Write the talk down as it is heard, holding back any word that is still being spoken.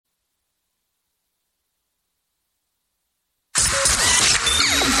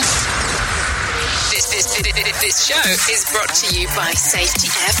This show is brought to you by Safety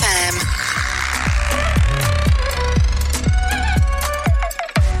FM.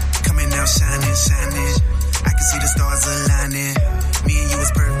 Coming out shining, shining. I can see the stars aligning. Me and you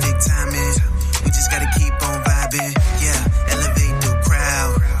is perfect timing. We just gotta keep on vibing. Yeah, elevate the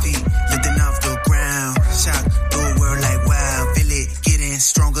crowd. Feet lifting off the ground. Shock the world like wow. Feel it getting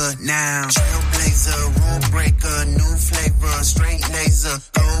stronger now. Trailblazer, rule breaker, new flavor, straight laser,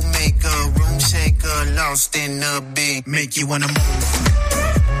 go maker, room shaker, lost in the beat. Make you wanna move.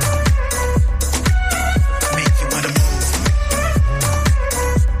 Make you wanna move.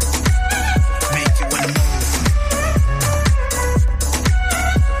 Make you wanna move.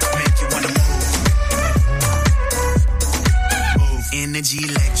 Make you wanna move. Energy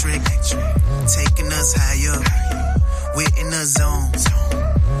electric, taking us higher. We're in the zone,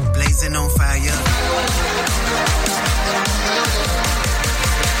 blazing on fire.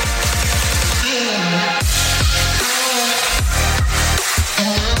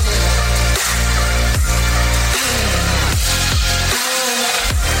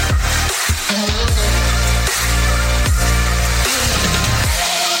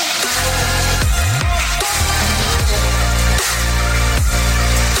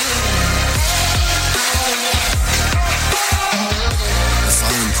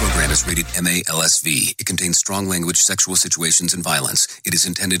 Is rated MA-LSV. It contains strong language, sexual situations, and violence. It is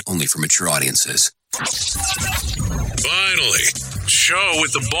intended only for mature audiences. Finally, show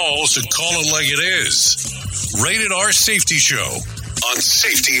with the balls to call it like it is. Rated R Safety Show on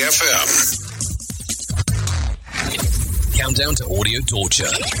Safety FM. Countdown to audio torture.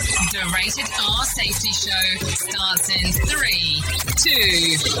 The Rated R Safety Show starts in 3,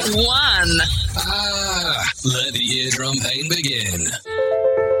 2, 1. Let the eardrum pain begin.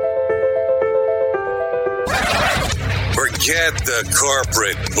 Forget the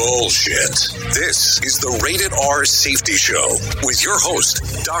corporate bullshit. This is the Rated R Safety Show with your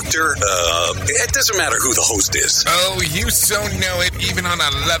host, Dr. It doesn't matter who the host is. Oh, you so know it, even on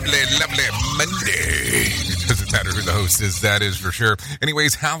a lovely, lovely Monday. It doesn't matter who the host is, that is for sure.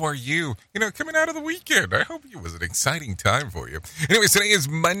 Anyways, how are you? Coming out of the weekend. I hope it was an exciting time for you. Anyways, today is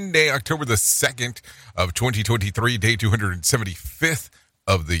Monday, October the 2nd of 2023, day 275th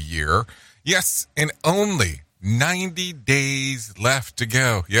of the year. Yes, and only 90 days left to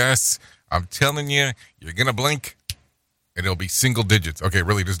go. Yes, I'm telling you, you're going to blink and it'll be single digits. Okay,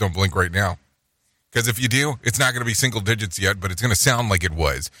 really, just don't blink right now. Because if you do, it's not going to be single digits yet, but it's going to sound like it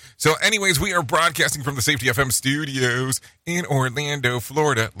was. So anyways, we are broadcasting from the Safety FM studios in Orlando,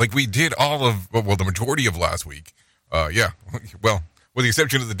 Florida, like we did the majority of last week. Yeah, well, with the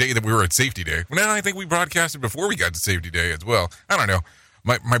exception of the day that we were at Safety Day. Well, now I think we broadcasted before we got to Safety Day as well. I don't know.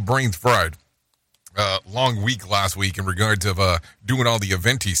 My brain's fried. Long week last week in regards of doing all the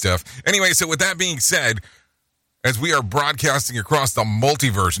eventy stuff. Anyway, so with that being said, as we are broadcasting across the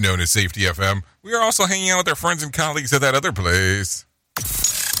multiverse known as Safety FM, we are also hanging out with our friends and colleagues at that other place.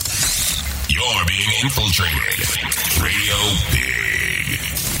 You're being infiltrated. Radio Big.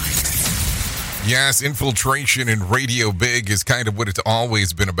 Yes, infiltration in Radio Big is kind of what it's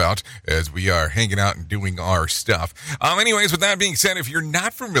always been about as we are hanging out and doing our stuff. Anyways, with that being said, if you're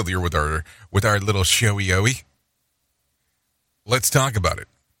not familiar with our little showy-oey, let's talk about it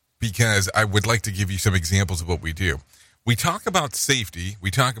because I would like to give you some examples of what we do. We talk about safety,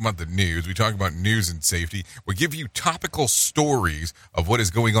 we talk about the news, we talk about news and safety. We give you topical stories of what is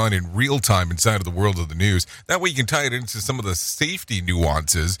going on in real time inside of the world of the news. That way you can tie it into some of the safety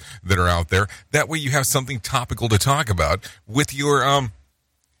nuances that are out there. That way you have something topical to talk about with your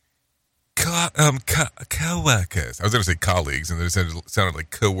co-workers. I was going to say colleagues, and then it sounded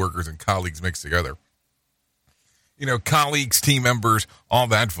like co-workers and colleagues mixed together. Colleagues, team members, all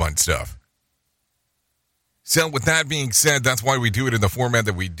that fun stuff. So with that being said, that's why we do it in the format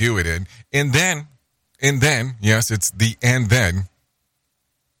that we do it in. And then, yes, it's the and then,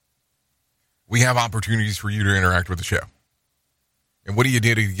 we have opportunities for you to interact with the show. And what do you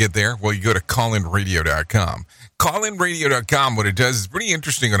do to get there? Well, you go to callinradio.com. Callinradio.com, what it does is pretty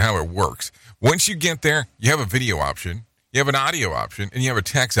interesting on how it works. Once you get there, you have a video option, you have an audio option, and you have a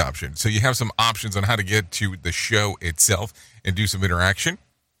text option. So you have some options on how to get to the show itself and do some interaction.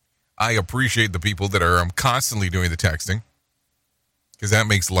 I appreciate the people that are constantly doing the texting because that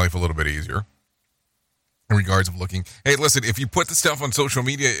makes life a little bit easier in regards of looking. Hey, listen, if you put the stuff on social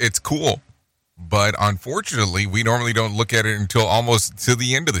media, it's cool. But unfortunately, we normally don't look at it until almost to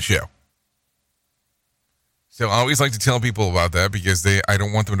the end of the show. So I always like to tell people about that because I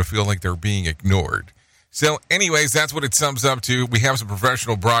don't want them to feel like they're being ignored. So anyways, that's what it sums up to. We have some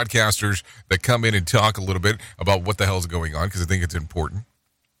professional broadcasters that come in and talk a little bit about what the hell is going on because I think it's important.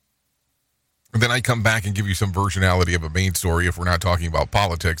 And then I come back and give you some versionality of a main story if we're not talking about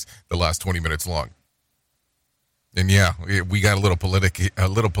politics the last 20 minutes long. And yeah, we got a little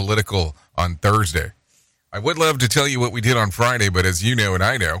political on Thursday. I would love to tell you what we did on Friday, but as you know and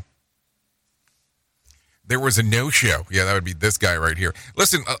I know, there was a no-show. Yeah, that would be this guy right here.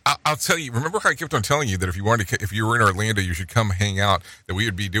 Listen, I'll tell you. Remember how I kept on telling you that if you were in Orlando, you should come hang out. That we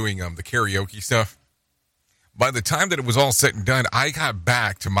would be doing the karaoke stuff. By the time that it was all said and done, I got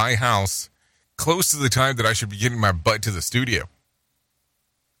back to my house close to the time that I should be getting my butt to the studio.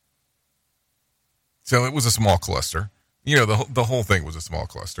 So it was a small cluster. You know, the whole thing was a small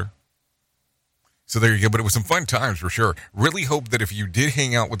cluster. So there you go. But it was some fun times for sure. Really hope that if you did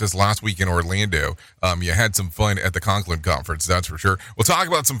hang out with us last week in Orlando, you had some fun at the Conklin Conference. That's for sure. We'll talk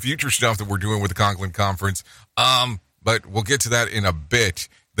about some future stuff that we're doing with the Conklin Conference. But we'll get to that in a bit.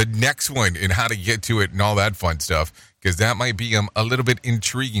 The next one and how to get to it and all that fun stuff, because that might be a little bit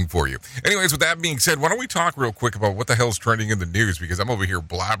intriguing for you. Anyways, with that being said, why don't we talk real quick about what the hell's trending in the news, because I'm over here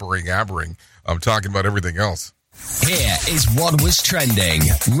abbering. I'm talking about everything else. Here is what was trending.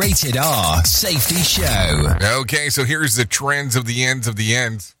 Rated R Safety Show. Okay, so here's the trends of the ends of the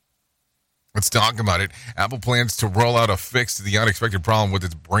ends. Let's talk about it. Apple plans to roll out a fix to the unexpected problem with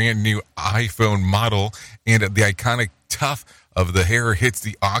its brand new iPhone model, and the iconic tuft of the hair hits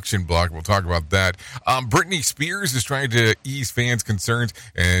the auction block. We'll talk about that. Britney Spears is trying to ease fans' concerns,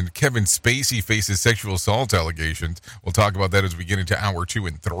 and Kevin Spacey faces sexual assault allegations. We'll talk about that as we get into hour 2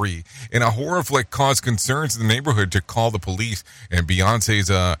 and 3. And a horror flick caused concerns in the neighborhood to call the police, and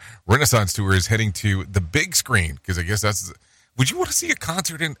Beyonce's Renaissance tour is heading to the big screen, because I guess that's... Would you want to see a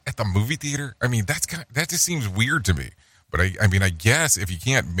concert at the movie theater? I mean, that just seems weird to me. But I mean, I guess if you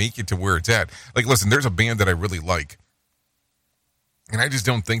can't make it to where it's at... Like, listen, there's a band that I really like. And I just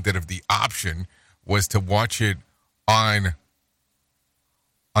don't think that if the option was to watch it on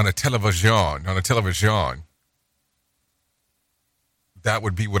a television, that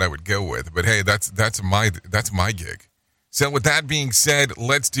would be what I would go with. But hey, that's my gig. So with that being said,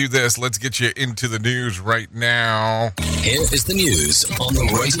 let's do this. Let's get you into the news right now. Here is the news on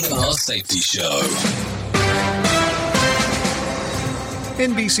the Rated R Safety Show.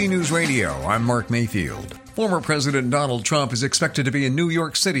 NBC News Radio, I'm Mark Mayfield. Former President Donald Trump is expected to be in New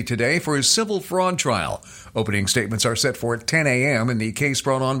York City today for his civil fraud trial. Opening statements are set for 10 a.m. in the case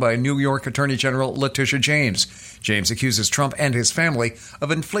brought on by New York Attorney General Letitia James. James accuses Trump and his family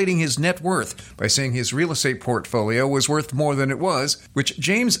of inflating his net worth by saying his real estate portfolio was worth more than it was, which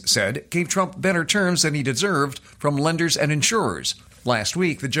James said gave Trump better terms than he deserved from lenders and insurers. Last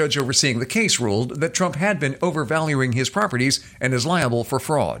week, the judge overseeing the case ruled that Trump had been overvaluing his properties and is liable for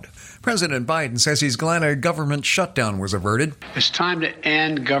fraud. President Biden says he's glad a government shutdown was averted. It's time to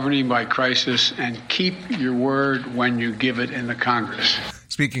end governing by crisis and keep your word when you give it in the Congress.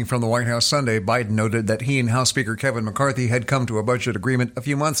 Speaking from the White House Sunday, Biden noted that he and House Speaker Kevin McCarthy had come to a budget agreement a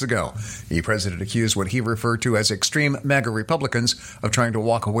few months ago. The president accused what he referred to as extreme MAGA Republicans of trying to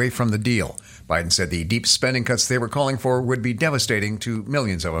walk away from the deal. Biden said the deep spending cuts they were calling for would be devastating to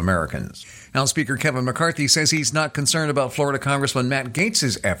millions of Americans. House Speaker Kevin McCarthy says he's not concerned about Florida Congressman Matt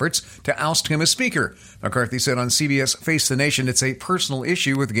Gaetz' efforts to oust him as Speaker. McCarthy said on CBS Face the Nation it's a personal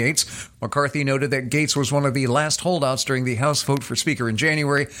issue with Gaetz. McCarthy noted that Gaetz was one of the last holdouts during the House vote for Speaker in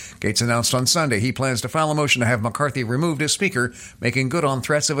January. Gaetz announced on Sunday he plans to file a motion to have McCarthy removed as Speaker, making good on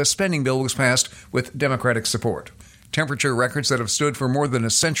threats if a spending bill was passed with Democratic support. Temperature records that have stood for more than a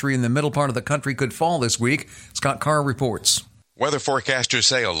century in the middle part of the country could fall this week. Scott Carr reports. Weather forecasters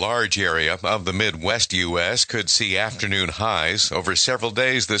say a large area of the Midwest U.S. could see afternoon highs over several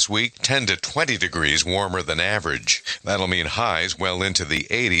days this week, 10 to 20 degrees warmer than average. That'll mean highs well into the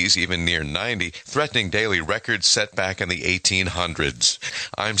 80s, even near 90, threatening daily records set back in the 1800s.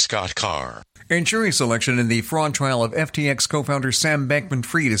 I'm Scott Carr. A jury selection in the fraud trial of FTX co-founder Sam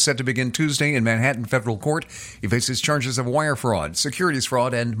Bankman-Fried is set to begin Tuesday in Manhattan Federal Court. He faces charges of wire fraud, securities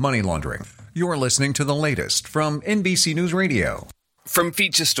fraud, and money laundering. You're listening to the latest from NBC News Radio. From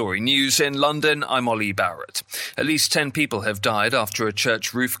Feature Story News in London, I'm Ollie Barrett. At least 10 people have died after a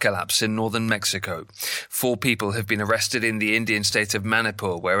church roof collapse in northern Mexico. 4 people have been arrested in the Indian state of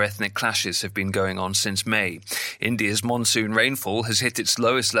Manipur, where ethnic clashes have been going on since May. India's monsoon rainfall has hit its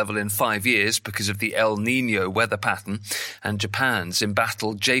lowest level in 5 years because of the El Niño weather pattern. And Japan's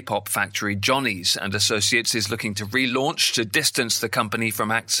embattled J-pop factory Johnny's and Associates is looking to relaunch to distance the company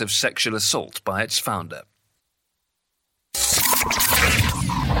from acts of sexual assault by its founder.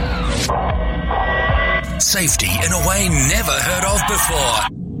 Safety in a way never heard of before.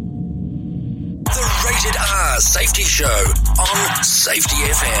 The Rated R Safety Show on Safety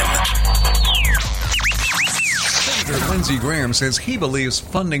FM. Senator Lindsey Graham says he believes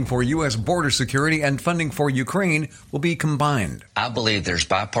funding for U.S. border security and funding for Ukraine will be combined. I believe there's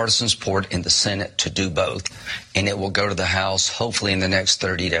bipartisan support in the Senate to do both, and it will go to the House hopefully in the next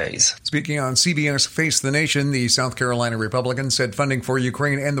 30 days. Speaking on CBS Face the Nation, the South Carolina Republican said funding for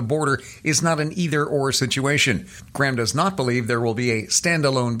Ukraine and the border is not an either-or situation. Graham does not believe there will be a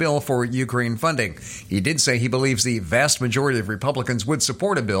standalone bill for Ukraine funding. He did say he believes the vast majority of Republicans would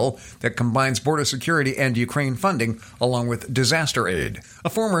support a bill that combines border security and Ukraine funding along with disaster aid. A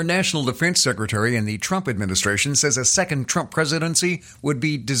former National Defense Secretary in the Trump administration says a second Trump presidency would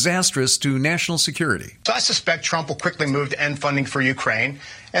be disastrous to national security. So I suspect Trump will quickly move to end funding for Ukraine.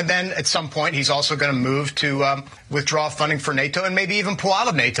 And then at some point, he's also going to move to withdraw funding for NATO and maybe even pull out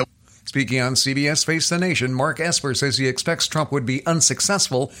of NATO. Speaking on CBS Face the Nation, Mark Esper says he expects Trump would be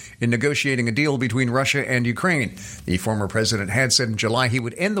unsuccessful in negotiating a deal between Russia and Ukraine. The former president had said in July he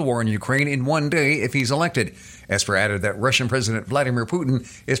would end the war in Ukraine in one day if he's elected. Esper added that Russian President Vladimir Putin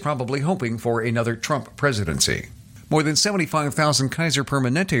is probably hoping for another Trump presidency. More than 75,000 Kaiser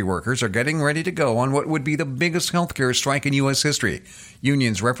Permanente workers are getting ready to go on what would be the biggest healthcare strike in U.S. history.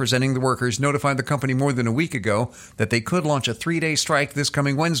 Unions representing the workers notified the company more than a week ago that they could launch a 3-day strike this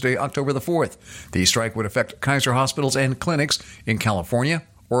coming Wednesday, October the 4th. The strike would affect Kaiser hospitals and clinics in California,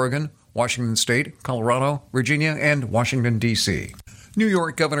 Oregon, Washington State, Colorado, Virginia, and Washington, D.C. New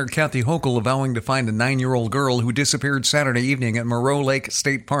York Governor Kathy Hochul vowing to find a 9-year-old girl who disappeared Saturday evening at Moreau Lake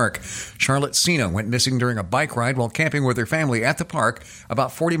State Park. Charlotte Sena went missing during a bike ride while camping with her family at the park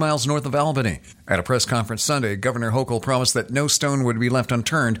about 40 miles north of Albany. At a press conference Sunday, Governor Hochul promised that no stone would be left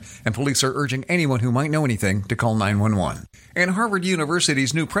unturned, and police are urging anyone who might know anything to call 911. And Harvard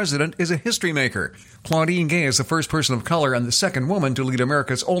University's new president is a history maker. Claudine Gay is the first person of color and the second woman to lead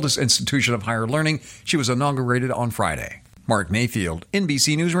America's oldest institution of higher learning. She was inaugurated on Friday. Mark Mayfield,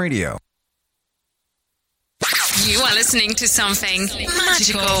 NBC News Radio. You are listening to something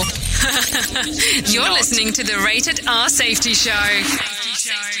magical. You're listening to the Rated R Safety Show.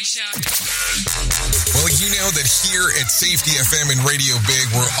 Well, you know that here at Safety FM and Radio Big,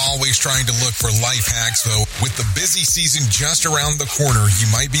 we're always trying to look for life hacks. So with the busy season just around the corner,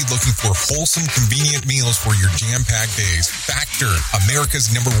 you might be looking for wholesome, convenient meals for your jam-packed days. Factor, America's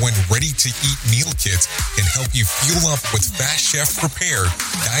 #1 ready-to-eat meal kits, can help you fuel up with fast chef prepared,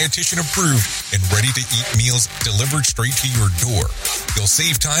 dietitian approved, and ready-to-eat meals delivered straight to your door. You'll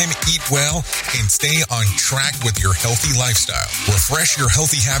save time, eat well, and stay on track with your healthy lifestyle. Refresh your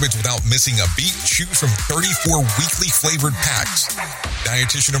healthy habits without missing a beat. Choose from 34 weekly flavored packs.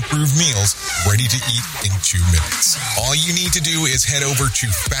 Dietitian approved meals ready to eat in 2 minutes. All you need to do is head over to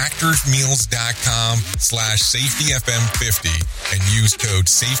factorsmeals.com/safetyfm50 and use code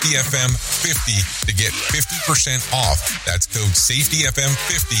safetyfm50 to get 50% off. That's code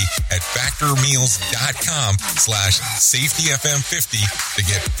safetyfm50 at factormeals.com/safetyfm50 to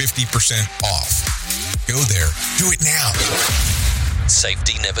get 50% off. Go there. Do it now.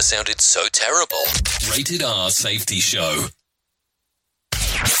 Safety never sounded so terrible. Rated R Safety Show.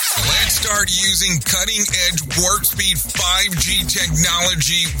 Let's start using cutting-edge warp speed 5G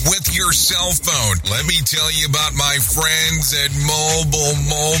technology with your cell phone. Let me tell you about my friends at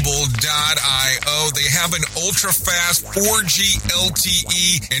mobilemobile.io. They have an ultra-fast 4G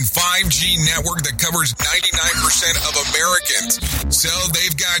LTE and 5G network that covers 99% of Americans. So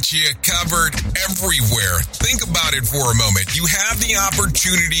they've got you covered everywhere. Think about it for a moment. You have the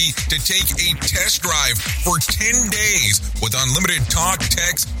opportunity to take a test drive for 10 days with unlimited talk,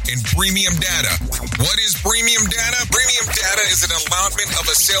 text, and premium data. What is premium data? Premium data is an allotment of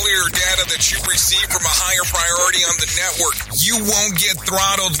a cellular data that you receive from a higher priority on the network. You won't get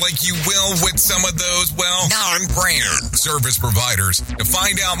throttled like you will with some of those, well, non-brand service providers. To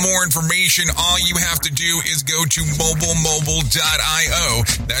find out more information, all you have to do is go to mobilemobile.io.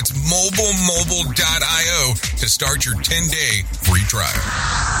 That's mobilemobile.io to start your 10-day free trial.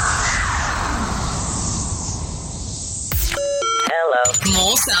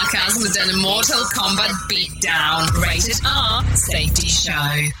 More sarcasm than a Mortal Kombat beatdown. Rated R Safety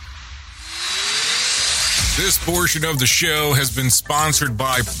Show. This portion of the show has been sponsored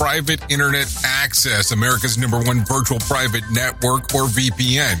by Private Internet Access, America's #1 virtual private network, or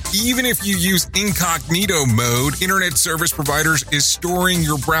VPN. Even if you use incognito mode, internet service providers is storing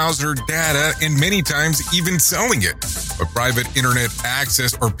your browser data and many times even selling it. But Private Internet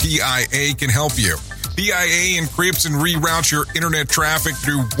Access, or PIA, can help you. BIA encrypts and reroutes your internet traffic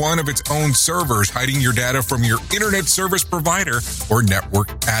through one of its own servers, hiding your data from your internet service provider or network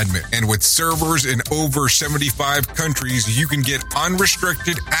admin. And with servers in over 75 countries, you can get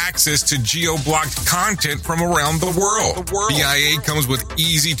unrestricted access to geo-blocked content from around the world. BIA comes with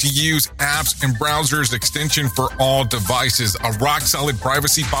easy-to-use apps and browsers extension for all devices, a rock-solid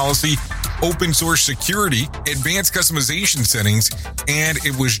privacy policy, open source security, advanced customization settings, and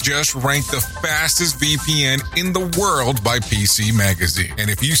it was just ranked the fastest VPN in the world by PC Magazine. And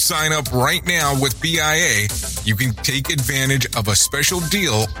if you sign up right now with BIA, you can take advantage of a special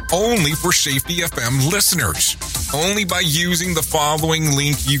deal only for Safety FM listeners. Only by using the following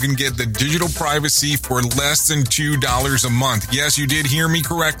link, you can get the digital privacy for less than $2 a month. Yes, you did hear me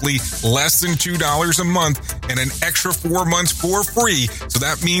correctly. Less than $2 a month and an extra 4 months for free. So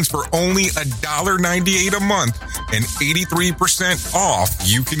that means for only $1.98 a month and 83% off,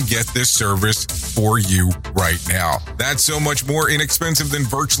 you can get this service for you right now. That's so much more inexpensive than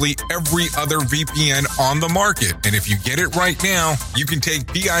virtually every other VPN on the market. And if you get it right now, you can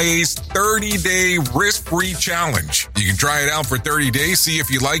take BIA's 30-day risk-free challenge. You can try it out for 30 days, see if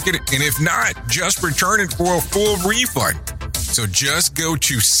you like it, and if not, just return it for a full refund. So just go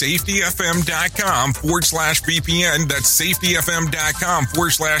to safetyfm.com/VPN. That's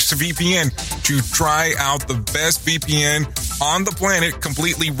safetyfm.com/VPN to try out the best VPN on the planet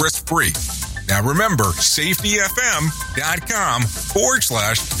completely risk-free. Now remember,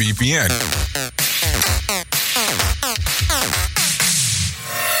 safetyfm.com/VPN.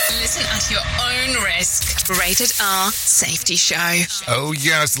 Listen at your own risk. Rated R Safety Show. Oh,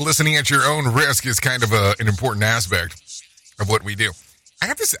 yes. Listening at your own risk is kind of an important aspect of what we do. I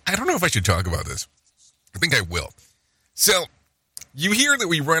don't know if I should talk about this. I think I will. So, you hear that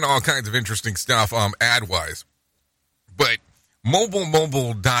we run all kinds of interesting stuff ad-wise, but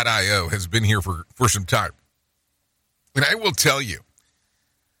mobile.io has been here for some time. And I will tell you,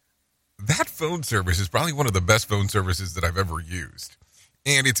 that phone service is probably one of the best phone services that I've ever used.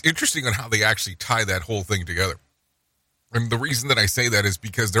 And it's interesting on how they actually tie that whole thing together. And the reason that I say that is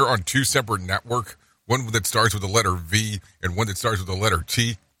because they're on two separate networks, one that starts with the letter V and one that starts with the letter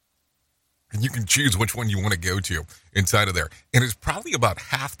T. And you can choose which one you want to go to inside of there. And it's probably about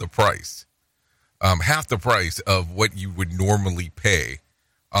half the price of what you would normally pay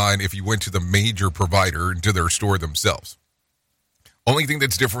on if you went to the major provider into their store themselves. Only thing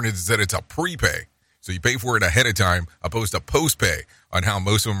that's different is that it's a prepay. So you pay for it ahead of time, opposed to post-pay on how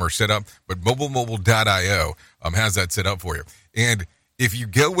most of them are set up. But mobile.io has that set up for you. And if you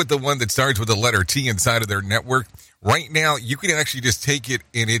go with the one that starts with the letter T inside of their network, right now you can actually just take it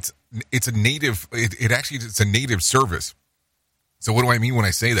and it's a native. It's a native service. So what do I mean when I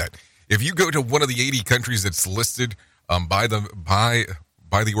say that? If you go to one of the 80 countries that's listed by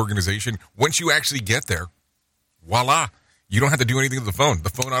the organization, once you actually get there, voila, you don't have to do anything to the phone. The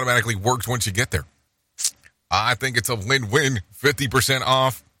phone automatically works once you get there. I think it's a win-win, 50%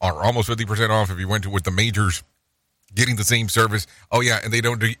 off, or almost 50% off if you went to with the majors, getting the same service. Oh, yeah, and they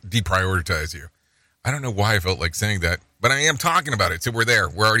don't deprioritize you. I don't know why I felt like saying that, but I am talking about it, so we're there.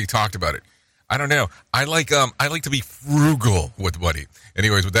 We already talked about it. I don't know. I like to be frugal with money.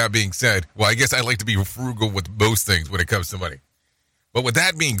 Anyways, with that being said, well, I guess I like to be frugal with most things when it comes to money. But with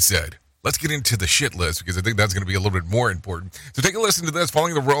that being said, let's get into the shit list because I think that's going to be a little bit more important. So take a listen to this.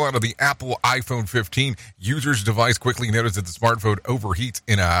 Following the rollout of the Apple iPhone 15, users' device quickly noticed that the smartphone overheats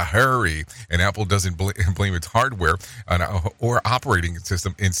in a hurry, and Apple doesn't blame its hardware or operating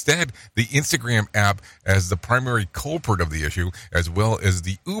system. Instead, the Instagram app as the primary culprit of the issue, as well as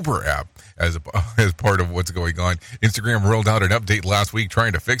the Uber app as part of what's going on. Instagram rolled out an update last week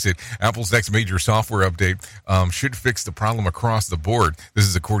trying to fix it. Apple's next major software update should fix the problem across the board. This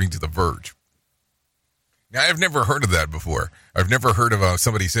is according to The Verge. Now, I've never heard of that before. I've never heard of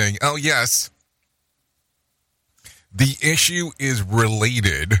somebody saying, oh, yes, the issue is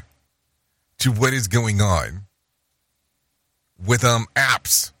related to what is going on with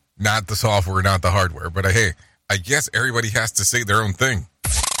apps, not the software, not the hardware. But hey, I guess everybody has to say their own thing.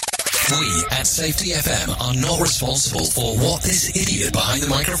 We at Safety FM are not responsible for what this idiot behind the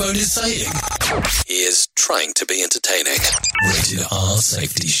microphone is saying. He is trying to be entertaining. Rated R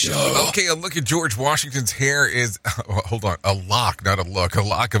Safety Show. Okay, a look at George Washington's hair is... hold on. A lock, not a look. A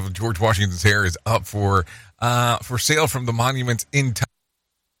lock of George Washington's hair is up for sale from the monuments in time.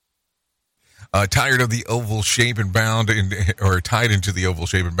 Tired of the oval shape and bound tied into the oval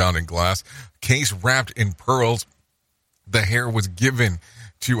shape and bound in glass. Case wrapped in pearls. The hair was given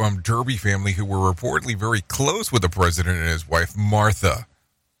to Derby family, who were reportedly very close with the president and his wife, Martha.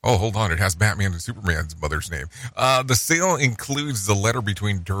 Oh, hold on. It has Batman and Superman's mother's name. The sale includes the letter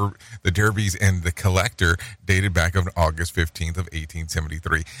between the Derbys and the collector, dated back on August 15th of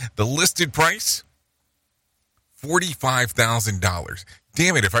 1873. The listed price, $45,000.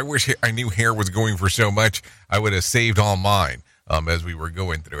 Damn it, if I wish I knew hair was going for so much, I would have saved all mine. As we were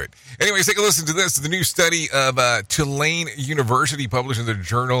going through it. Anyways, take a listen to this. The new study of Tulane University published in their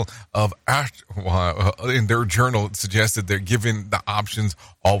journal suggested that given the options,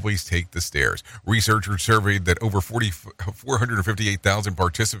 always take the stairs. Researchers surveyed that over 458,000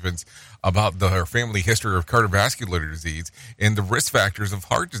 participants about their family history of cardiovascular disease and the risk factors of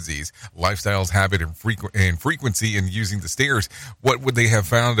heart disease, lifestyles, habit, and frequency in using the stairs. What would they have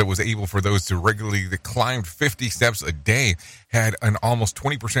found that was able for those to regularly climb 50 steps a day had an almost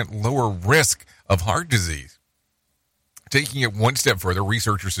 20% lower risk of heart disease. Taking it one step further,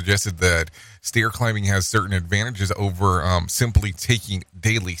 researchers suggested that stair climbing has certain advantages over simply taking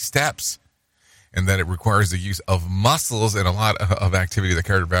daily steps, and that it requires the use of muscles and a lot of activity of the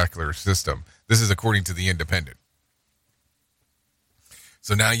cardiovascular system. This is according to The Independent.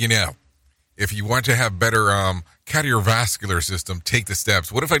 So now you know. If you want to have better cardiovascular system, take the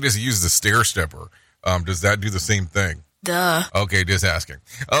steps. What if I just use the stair stepper? Does that do the same thing? Duh. Okay, just asking.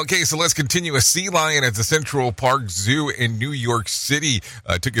 Okay, so let's continue. A sea lion at the Central Park Zoo in New York City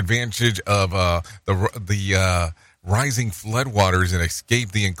took advantage of the rising floodwaters and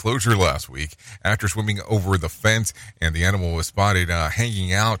escaped the enclosure last week after swimming over the fence, and the animal was spotted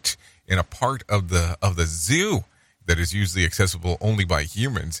hanging out in a part of the zoo that is usually accessible only by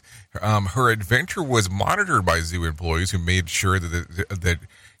humans. Her adventure was monitored by zoo employees who made sure that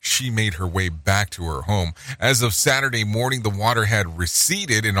she made her way back to her home. As of Saturday morning, the water had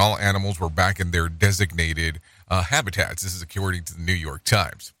receded and all animals were back in their designated habitats. This is according to the New York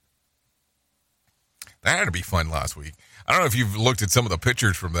Times. That had to be fun last week. I don't know if you've looked at some of the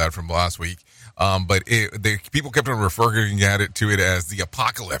pictures from last week, but people kept on referring to it as the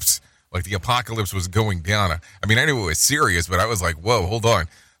apocalypse. Like the apocalypse was going down. I mean, I knew it was serious, but I was like, whoa, hold on.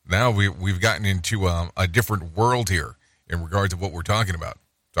 Now we've gotten into a different world here in regards to what we're talking about.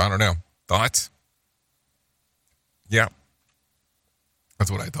 So I don't know. Thoughts? Yeah.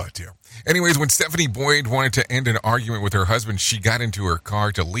 That's what I thought too. Anyways, when Stephanie Boyd wanted to end an argument with her husband, she got into her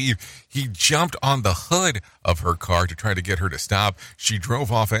car to leave. He jumped on the hood of her car to try to get her to stop. She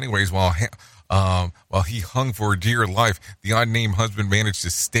drove off anyways while he hung for dear life. The unnamed husband managed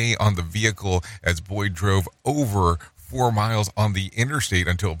to stay on the vehicle as Boyd drove over 4 miles on the interstate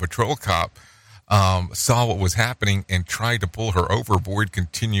until a patrol cop saw what was happening and tried to pull her over. Boyd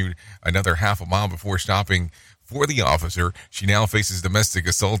continued another half a mile before stopping for the officer. She now faces domestic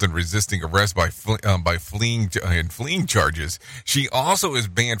assault and resisting arrest by fleeing charges. She also is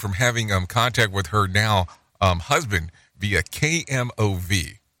banned from having contact with her now husband via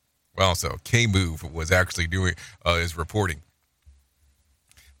KMOV. Well, so K-Move was actually is reporting.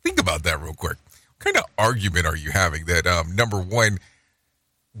 Think about that real quick. What kind of argument are you having that, number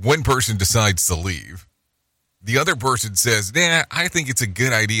one person decides to leave. The other person says, nah, I think it's a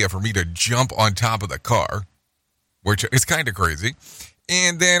good idea for me to jump on top of the car, which is kind of crazy.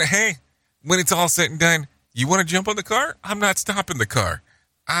 And then, hey, when it's all said and done, you want to jump on the car? I'm not stopping the car.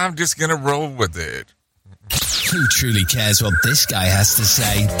 I'm just going to roll with it. Who truly cares what this guy has to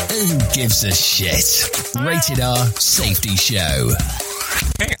say? Who gives a shit? Rated R Safety Show.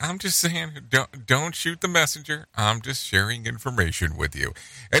 Hey, I'm just saying, don't shoot the messenger. I'm just sharing information with you.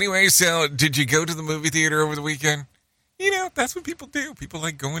 Anyway, so did you go to the movie theater over the weekend? You know, that's what people do. People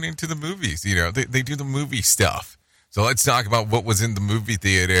like going into the movies. You know, they do the movie stuff. So let's talk about what was in the movie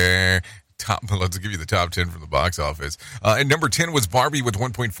theater. Let's give you the top 10 from the box office. And number 10 was Barbie with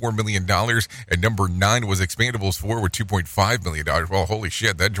 $1.4 million. And number 9 was Expendables 4 with $2.5 million. Well, holy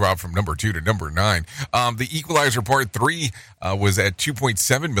shit, that dropped from number 2 to number 9. The Equalizer Part 3 was at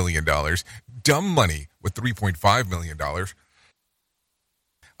 $2.7 million. Dumb Money with $3.5 million.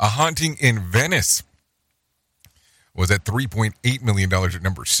 A Haunting in Venice was at $3.8 million at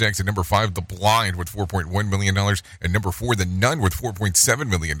number 6. At number 5, The Blind with $4.1 million. At number 4, The Nun with $4.7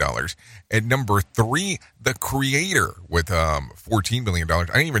 million. At number 3, The Creator with $14 million. I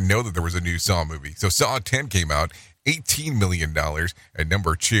didn't even know that there was a new Saw movie. So Saw 10 came out, $18 million at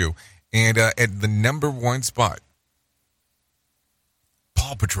number 2. And at the number 1 spot,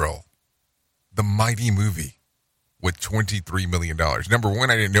 Paw Patrol, the mighty movie, with $23 million. Number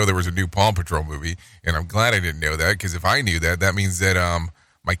 1, I didn't know there was a new Paw Patrol movie, and I'm glad I didn't know that, because if I knew that, that means that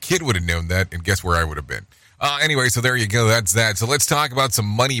my kid would have known that, and guess where I would have been. Anyway, so there you go. That's that. So let's talk about some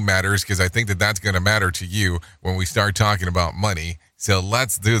money matters, because I think that that's going to matter to you when we start talking about money. So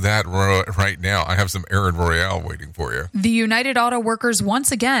let's do that right now. I have some Aaron Royale waiting for you. The United Auto Workers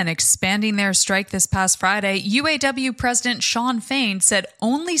once again expanding their strike this past Friday. UAW President Shawn Fain said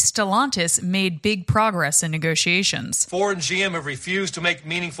only Stellantis made big progress in negotiations. Ford and GM have refused to make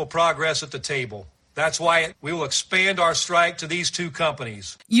meaningful progress at the table. That's why we will expand our strike to these two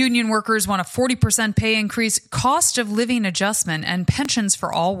companies. Union workers want a 40% pay increase, cost of living adjustment, and pensions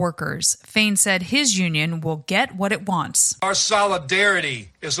for all workers. Fain said his union will get what it wants. Our solidarity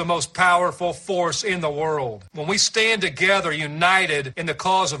is the most powerful force in the world. When we stand together, united in the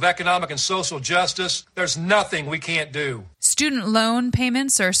cause of economic and social justice, there's nothing we can't do. Student loan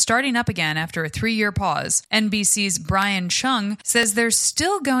payments are starting up again after a 3-year pause. NBC's Brian Chung says there's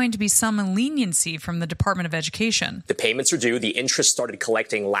still going to be some leniency from the Department of Education. The payments are due. The interest started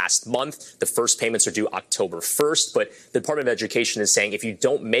collecting last month. The first payments are due October 1st, but the Department of Education is saying if you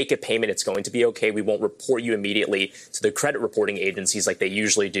don't make a payment, it's going to be okay. We won't report you immediately to the credit reporting agencies like they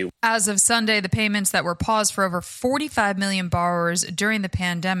usually do. As of Sunday, the payments that were paused for over 45 million borrowers during the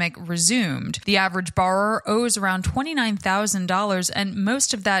pandemic resumed. The average borrower owes around $29,000, and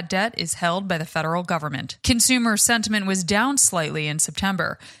most of that debt is held by the federal government. Consumer sentiment was down slightly in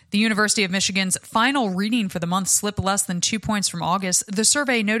September. The University of Michigan's final reading for the month slipped less than 2 points from August. The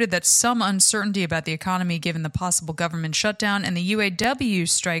survey noted that some uncertainty about the economy given the possible government shutdown and the UAW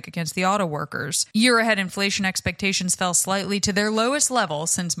strike against the auto workers. Year-ahead inflation expectations fell slightly to their lowest level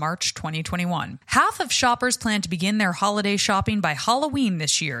since March 2021. Half of shoppers plan to begin their holiday shopping by Halloween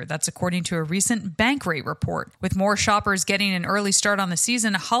this year. That's according to a recent Bankrate report. With more shoppers getting an early start on the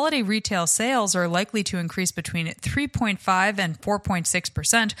season, holiday retail sales are likely to increase between 3.5% and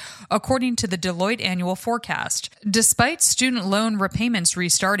 4.6%. according to the Deloitte annual forecast. Despite student loan repayments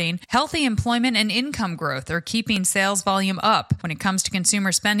restarting, healthy employment and income growth are keeping sales volume up. When it comes to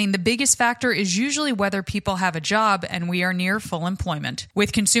consumer spending, the biggest factor is usually whether people have a job, and we are near full employment.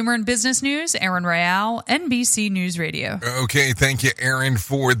 With consumer and business news, Aaron Royale, NBC News Radio. Okay, thank you, Aaron,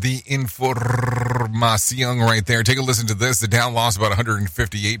 for the information right there. Take a listen to this. The Dow lost about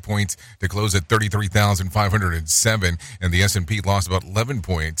 158 points to close at 33,507, and the S&P lost about 11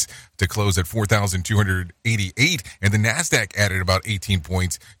 points to close at 4,288, and the NASDAQ added about 18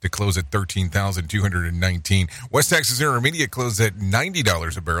 points to close at 13,219. West Texas Intermediate closed at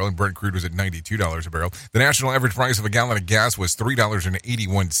 $90 a barrel, and Brent crude was at $92 a barrel. The national average price of a gallon of gas was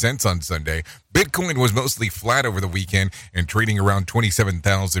 $3.81 on Sunday. Bitcoin was mostly flat over the weekend and trading around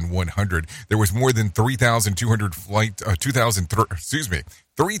 27,100. There was more than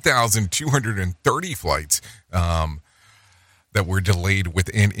 3,230 flights that were delayed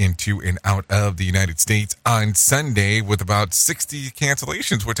within, into, and out of the United States on Sunday, with about 60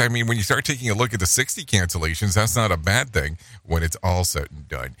 cancellations, which, I mean, when you start taking a look at the 60 cancellations, that's not a bad thing when it's all said and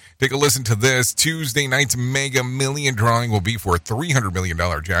done. Take a listen to this. Tuesday night's Mega Million drawing will be for a $300 million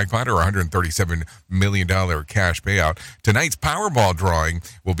jackpot or $137 million cash payout. Tonight's Powerball drawing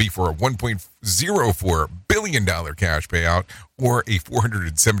will be for a $1.04 billion cash payout or a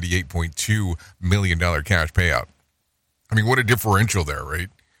 $478.2 million cash payout. I mean, what a differential there, right?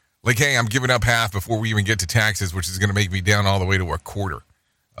 Like, hey, I'm giving up half before we even get to taxes, which is going to make me down all the way to a quarter.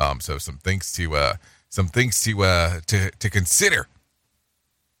 So some things to consider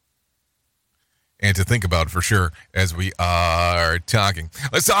and to think about for sure as we are talking.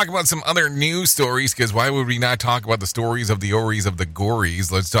 Let's talk about some other news stories, because why would we not talk about the stories of the Ories of the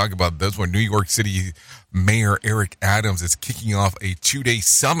Gories? Let's talk about this one. New York City Mayor Eric Adams is kicking off a 2-day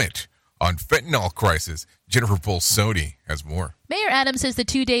summit on fentanyl crisis. Jennifer Polsoni has more. Mayor Adams says the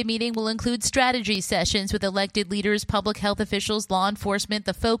 2-day meeting will include strategy sessions with elected leaders, public health officials, law enforcement,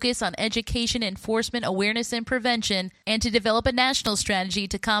 the focus on education, enforcement, awareness, and prevention, and to develop a national strategy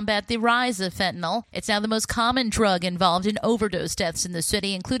to combat the rise of fentanyl. It's now the most common drug involved in overdose deaths in the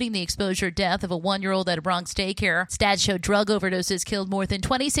city, including the exposure death of a 1-year-old at a Bronx daycare. Stats show drug overdoses killed more than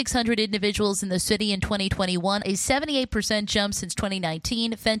 2,600 individuals in the city in 2021, a 78% jump since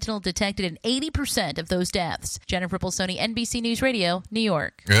 2019. Fentanyl detected in 80% of those deaths. Jennifer Polsoni, NBC News Radio, New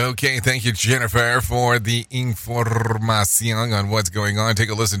York. Okay, thank you, Jennifer, for the information on what's going on. Take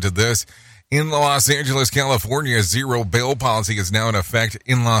a listen to this. In Los Angeles, California, zero bail policy is now in effect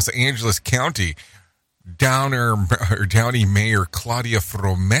in Los Angeles County. Downey Mayor Claudia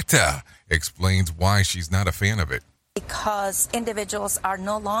Frometa explains why she's not a fan of it. Because individuals are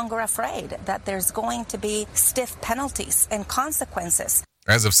no longer afraid that there's going to be stiff penalties and consequences.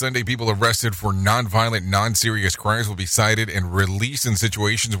 As of Sunday, people arrested for nonviolent, non-serious crimes will be cited and released in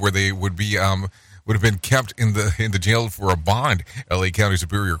situations where they would have been kept in the jail for a bond. LA County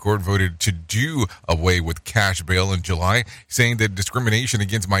Superior Court voted to do away with cash bail in July, saying that discrimination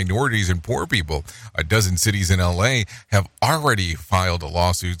against minorities and poor people. A dozen cities in LA have already filed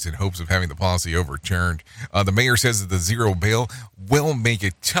lawsuits in hopes of having the policy overturned. The mayor says that the zero bail will make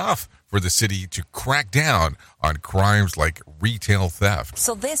it tough for the city to crack down on crimes like retail theft.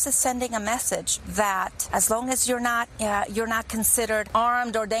 So this is sending a message that as long as you're not considered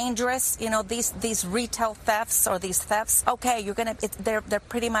armed or dangerous, these retail thefts or these thefts, okay, they're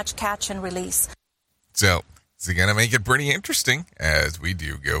pretty much catch and release. So it's going to make it pretty interesting as we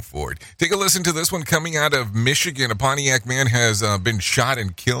do go forward. Take a listen to this one coming out of Michigan. A Pontiac man has been shot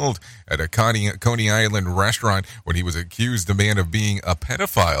and killed at a Coney Island restaurant when he was accused the man of being a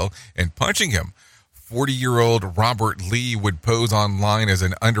pedophile and punching him. 40-year-old Robert Lee would pose online as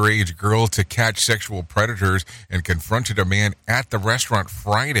an underage girl to catch sexual predators and confronted a man at the restaurant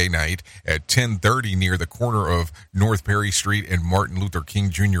Friday night at 10:30 near the corner of North Perry Street and Martin Luther King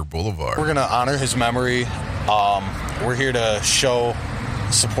Jr. Boulevard. We're going to honor his memory. We're here to show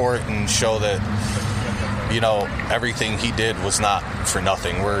support and show that, everything he did was not for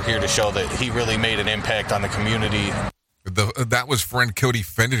nothing. We're here to show that he really made an impact on the community. That was friend Cody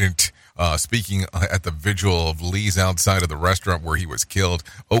Fendant speaking at the vigil of Lee's outside of the restaurant where he was killed.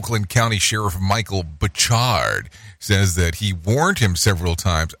 Oakland County Sheriff Michael Bouchard says that he warned him several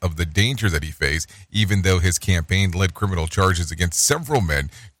times of the danger that he faced, even though his campaign led criminal charges against several men.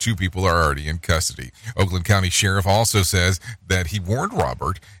 2 people are already in custody. Oakland County Sheriff also says that he warned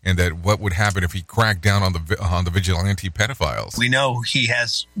Robert and that what would happen if he cracked down on the vigilante pedophiles. We know he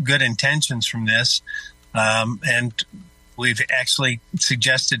has good intentions from this, and we've actually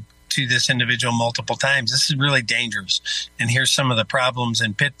suggested to this individual multiple times, this is really dangerous. And here's some of the problems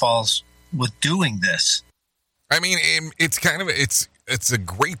and pitfalls with doing this. I mean, it's a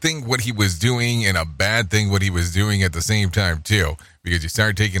great thing what he was doing and a bad thing what he was doing at the same time, too, because you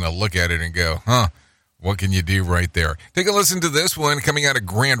start taking a look at it and go, what can you do right there? Take a listen to this one coming out of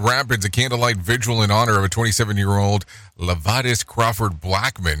Grand Rapids. A candlelight vigil in honor of a 27-year-old Levadis Crawford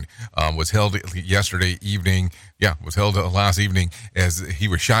Blackman was held yesterday evening. Yeah, was held last evening as he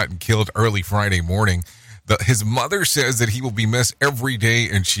was shot and killed early Friday morning. His mother says that he will be missed every day,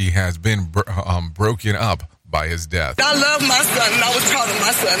 and she has been broken up by his death. I love my son, and I was proud of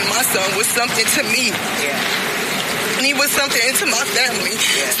my son. My son was something to me. Yeah. And he was something into my family.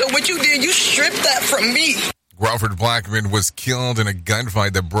 Yeah. So what you did, you stripped that from me. Crawford Blackman was killed in a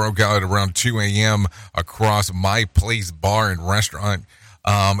gunfight that broke out around 2 a.m. across My Place Bar and Restaurant.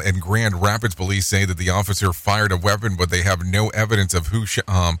 And Grand Rapids police say that the officer fired a weapon, but they have no evidence of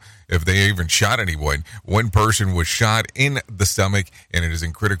if they even shot anyone. One person was shot in the stomach, and it is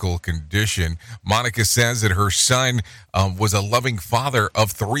in critical condition. Monica says that her son was a loving father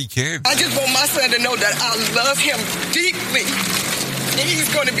of 3 kids. I just want my son to know that I love him deeply, and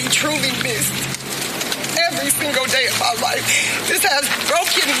he's going to be truly missed every single day of my life. This has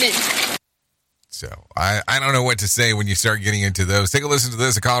broken me. So I don't know what to say when you start getting into those. Take a listen to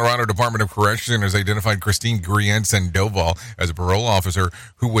this. The Colorado Department of Correction has identified Christine Grien Sandoval as a parole officer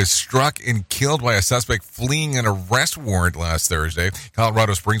who was struck and killed by a suspect fleeing an arrest warrant last Thursday.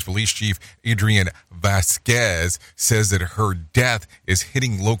 Colorado Springs Police Chief Adrian Vasquez says that her death is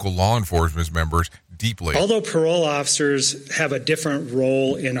hitting local law enforcement members deeply. Although parole officers have a different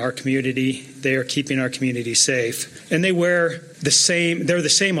role in our community, they are keeping our community safe. And they're the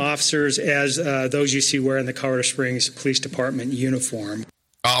same officers as those you see wearing the Colorado Springs Police Department uniform.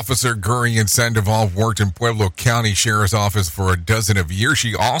 Officer Gurian Sandoval worked in Pueblo County Sheriff's Office for a dozen of years.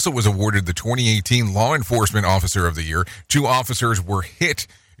 She also was awarded the 2018 Law Enforcement Officer of the Year. 2 officers were hit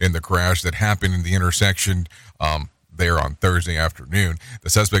in the crash that happened in the intersection there on Thursday afternoon. The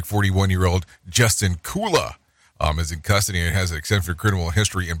suspect, 41-year-old Justin Kula, is in custody and has an extensive criminal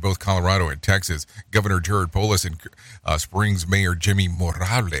history in both Colorado and Texas. Governor Jared Polis and Springs Mayor Jimmy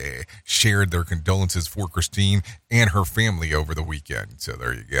Morale shared their condolences for Christine and her family over the weekend. So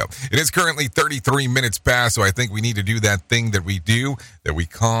there you go. It is currently 33 minutes past, so I think we need to do that thing that we do that we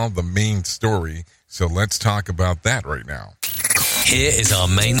call the main story. So let's talk about that right now. Here is our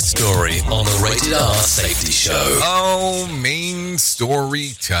main story on the Rated R Safety Show. Oh, main story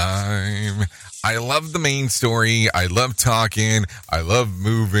time. I love the main story. I love talking. I love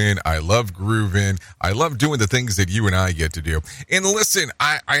moving. I love grooving. I love doing the things that you and I get to do. And listen,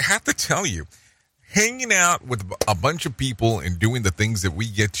 I have to tell you, hanging out with a bunch of people and doing the things that we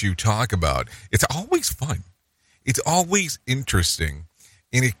get to talk about, it's always fun. It's always interesting.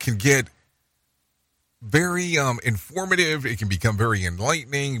 And it can get very informative. It can become very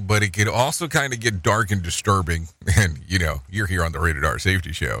enlightening, but it could also kind of get dark and disturbing. And, you're here on the Rated R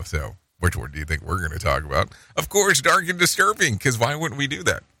Safety Show, so which one do you think we're going to talk about? Of course, dark and disturbing, because why wouldn't we do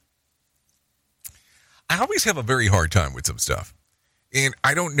that? I always have a very hard time with some stuff, and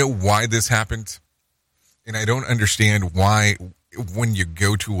I don't know why this happens, and I don't understand why when you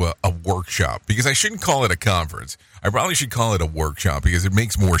go to a workshop, because I shouldn't call it a conference. I probably should call it a workshop because it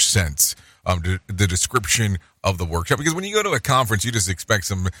makes more sense. The description of the workshop, because when you go to a conference, you just expect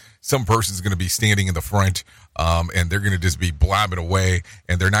some person's going to be standing in the front, and they're going to just be blabbing away,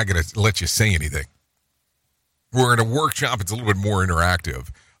 and they're not going to let you say anything. Where in a workshop, it's a little bit more interactive,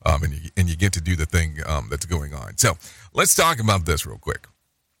 and you get to do the thing that's going on. So let's talk about this real quick.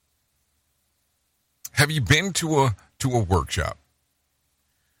 Have you been to a workshop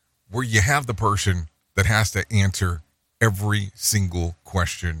where you have the person that has to answer every single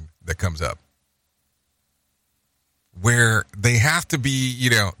question that comes up, where they have to be,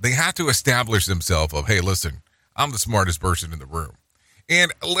 they have to establish themselves of, hey, listen, I'm the smartest person in the room.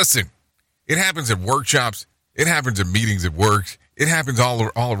 And listen, it happens at workshops. It happens at meetings at work. It happens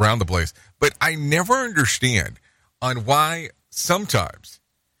all around the place. But I never understand on why sometimes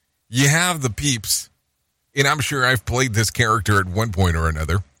you have the peeps, and I'm sure I've played this character at one point or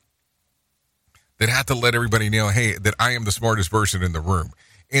another, that have to let everybody know, hey, that I am the smartest person in the room.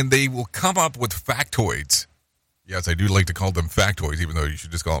 And they will come up with factoids. Yes, I do like to call them factoids, even though you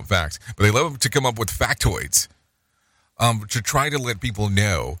should just call them facts. But they love to come up with factoids to try to let people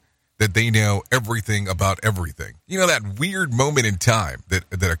know that they know everything about everything. That weird moment in time that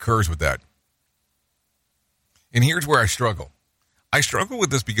occurs with that. And here's where I struggle. I struggle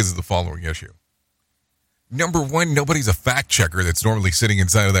with this because of the following issue. Number one, nobody's a fact checker that's normally sitting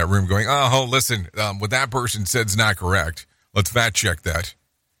inside of that room going, oh, listen, what that person said is not correct. Let's fact check that.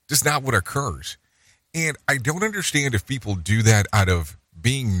 Just not what occurs. And I don't understand if people do that out of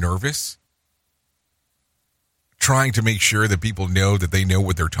being nervous, trying to make sure that people know that they know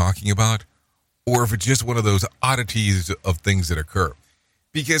what they're talking about, or if it's just one of those oddities of things that occur.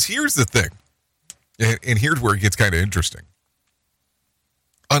 Because here's the thing, and here's where it gets kind of interesting.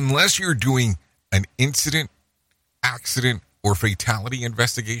 Unless you're doing an incident, accident, or fatality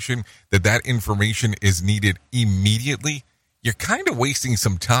investigation, that information is needed immediately, you're kind of wasting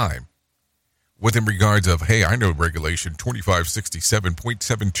some time within regards of, hey, I know regulation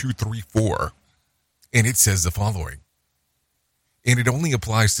 2567.7234, and it says the following. And it only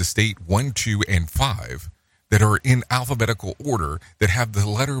applies to state 1, 2, and 5 that are in alphabetical order that have the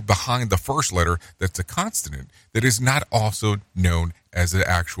letter behind the first letter that's a consonant that is not also known as the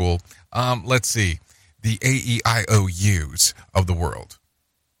actual, the AEIOUs of the world.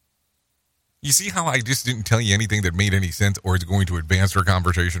 You see how I just didn't tell you anything that made any sense or is going to advance our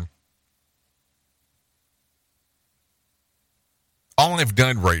conversation? All I've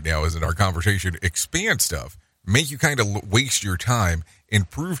done right now is in our conversation expand stuff, make you kind of waste your time, and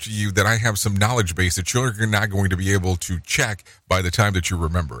prove to you that I have some knowledge base that you're not going to be able to check by the time that you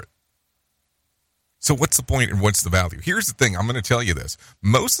remember it. So what's the point and what's the value? Here's the thing. I'm going to tell you this.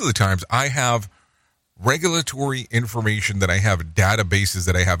 Most of the times I have regulatory information that I have databases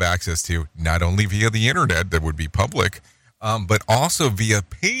that I have access to, not only via the internet that would be public, but also via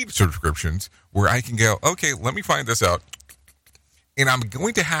paid subscriptions where I can go, okay, let me find this out. And I'm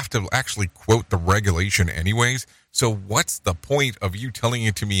going to have to actually quote the regulation anyways. So what's the point of you telling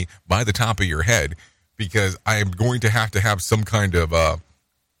it to me by the top of your head? Because I am going to have some kind of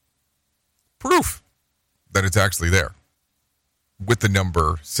proof that it's actually there with the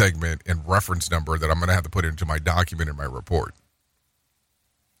number, segment, and reference number that I'm going to have to put into my document in my report.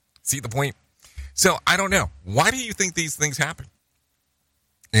 See the point? So I don't know. Why do you think these things happen?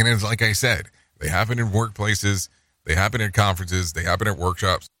 And it's like I said, they happen in workplaces. They happen at conferences. They happen at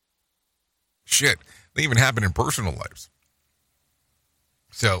workshops. Shit, they even happen in personal lives.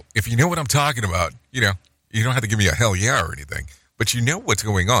 So if you know what I'm talking about, you don't have to give me a hell yeah or anything, but you know what's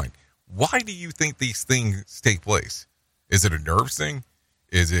going on. Why do you think these things take place? Is it a nerves thing?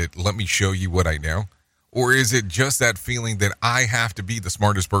 Is it let me show you what I know? Or is it just that feeling that I have to be the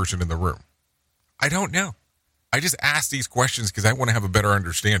smartest person in the room? I don't know. I just ask these questions because I want to have a better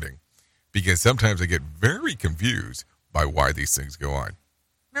understanding. Because sometimes I get very confused by why these things go on.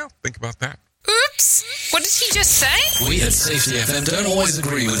 Now, think about that. Oops! What did he just say? We at Safety FM don't always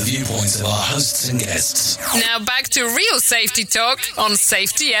agree with the viewpoints of our hosts and guests. Now back to real safety talk on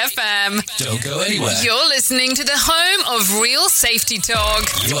Safety FM. Don't go anywhere. You're listening to the home of real safety talk.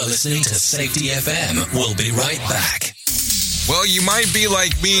 You are listening to Safety FM. We'll be right back. Well, you might be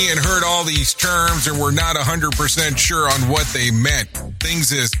like me and heard all these terms and we're not 100% sure on what they meant.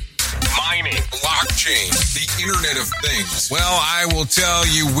 Things as mining, blockchain, the Internet of Things. Well, I will tell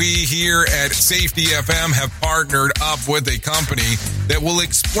you, we here at Safety FM have partnered up with a company that will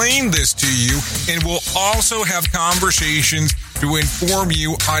explain this to you and will also have conversations to inform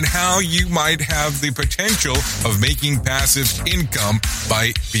you on how you might have the potential of making passive income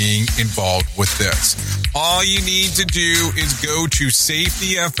by being involved with this. All you need to do is go to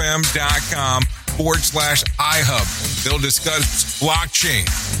safetyfm.com/iHub. They'll discuss blockchain.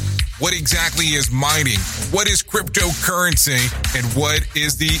 What exactly is mining? What is cryptocurrency? And what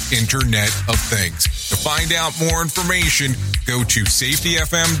is the Internet of Things? To find out more information, go to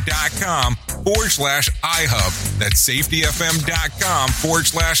safetyfm.com/iHub. That's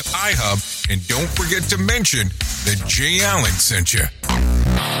safetyfm.com/iHub. And don't forget to mention that Jay Allen sent you.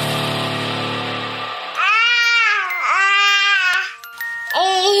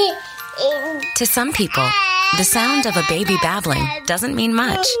 To some people, the sound of a baby babbling doesn't mean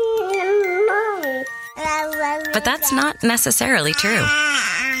much. But that's not necessarily true.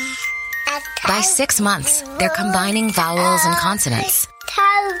 By 6 months, they're combining vowels and consonants.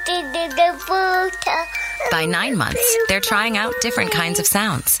 By 9 months, they're trying out different kinds of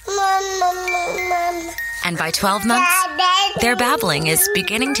sounds. And by 12 months, their babbling is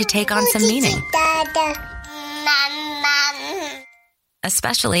beginning to take on some meaning.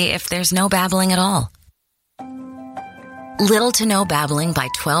 Especially if there's no babbling at all. Little to no babbling by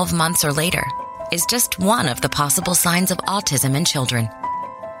 12 months or later is just one of the possible signs of autism in children.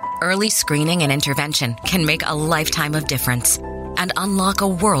 Early screening and intervention can make a lifetime of difference and unlock a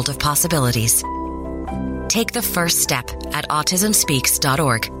world of possibilities. Take the first step at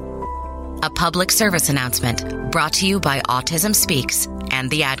autismspeaks.org. A public service announcement brought to you by Autism Speaks and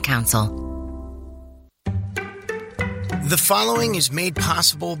the Ad Council. The following is made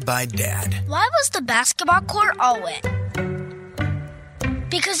possible by Dad. Why was the basketball court all wet?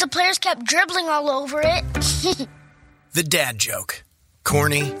 Because the players kept dribbling all over it. The dad joke.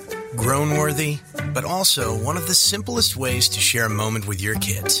 Corny, groan-worthy, but also one of the simplest ways to share a moment with your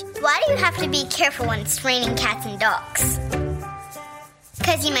kids. Why do you have to be careful when it's raining cats and dogs?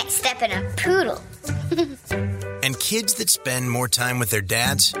 Because you might step in a poodle. And kids that spend more time with their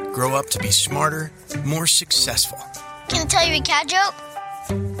dads grow up to be smarter, more successful. Can I tell you a cat joke?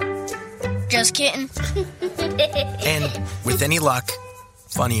 Just kidding. And with any luck,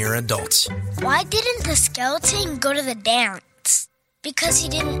 funnier adults. Why didn't the skeleton go to the dance? Because he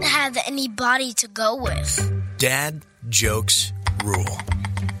didn't have any body to go with. Dad jokes rule.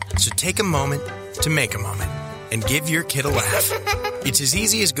 So take a moment to make a moment and give your kid a laugh. It's as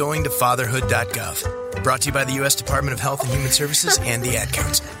easy as going to fatherhood.gov. Brought to you by the U.S. Department of Health and Human Services and the Ad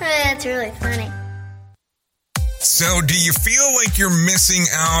Council. That's really funny. So, do you feel like you're missing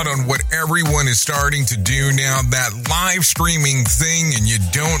out on what everyone is starting to do now, that live streaming thing, and you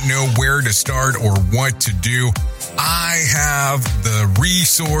don't know where to start or what to do? I have the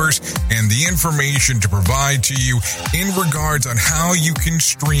resource and the information to provide to you in regards on how you can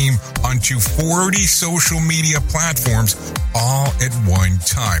stream onto 40 social media platforms all at one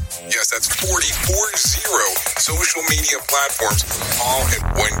time. Yes, that's 40 social media platforms all at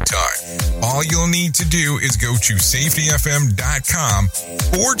one time. All you'll need to do is go to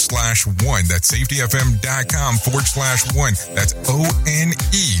safetyfm.com/1. That's safetyfm.com/1. That's ONE.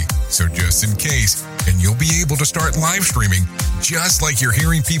 So just in case, and you'll be able to start live streaming just like you're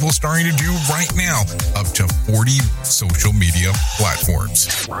hearing people starting to do right now, up to 40 social media platforms.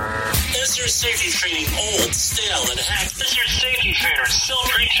 Is your safety training old, stale, and hacked? Is your safety trainer still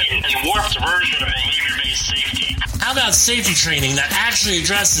preaching a warped version of behavior-based safety? How about safety training that actually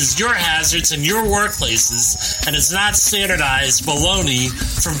addresses your hazards in your workplaces and is not standardized baloney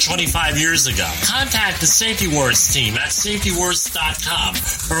from 25 years ago? Contact the Safety Wars team at safetywars.com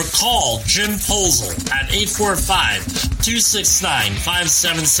or call Jim Posel at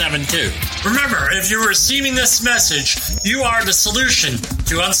 845-269-5772. Remember, if you're receiving this message, you are the solution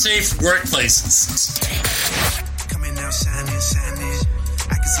to unsafe workplaces. Coming out shining, shining.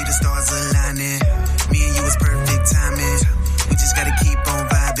 I can see the stars aligning. Me and you was perfect timing. We just gotta keep on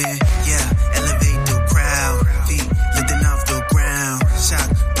vibing. Yeah, elevate the crowd. Feet lifting off the ground.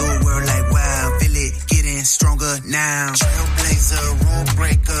 Shock through a world like wow. Feel it getting stronger now. Trailblazer, rule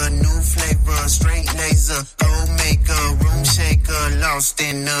breaker, new flavor, straight laser, gold maker, room shaker, lost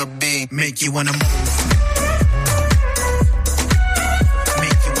in the beat. Make you wanna move.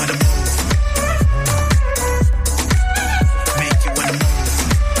 Make you wanna move. Make you wanna move.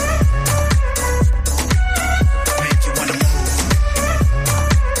 Make you wanna move.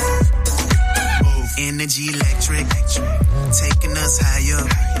 Energy electric, taking us higher.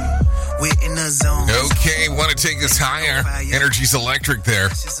 We're in the zone. Okay, want to take us higher. Energy's electric there.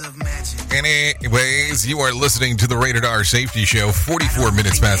 Anyways, you are listening to the Rated R Safety Show, 44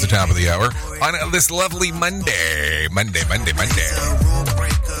 minutes past the top of the hour on this lovely Monday.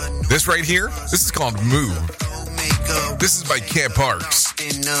 This right here, this is called Move. This is by Kid Parks.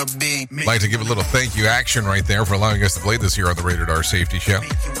 I'd like to give a little thank you action right there for allowing us to play this here on the Rated R Safety Show.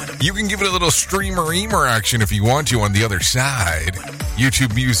 You can give it a little streamer-eamer action if you want to on the other side.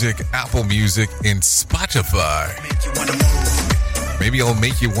 YouTube Music, Apple Music, and Spotify. Maybe it'll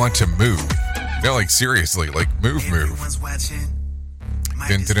make you want to move. No, like seriously, like move.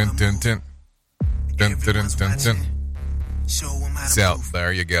 Dun, dun, dun, dun, dun. Dun, dun, dun, dun, dun. So,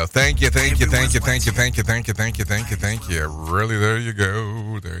 there you go. Thank you. Really, there you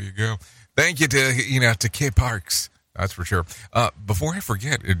go. Thank you to Kid Parks. That's for sure. Before I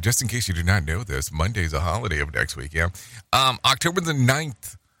forget, just in case you did not know this, Monday's a holiday of next week, yeah? October the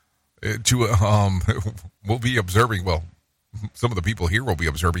 9th, we'll be observing, well, some of the people here will be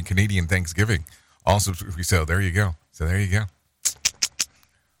observing Canadian Thanksgiving. Also, so there you go. There you go.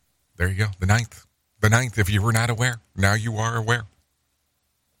 The 9th. The 9th, if you were not aware. Now you are aware.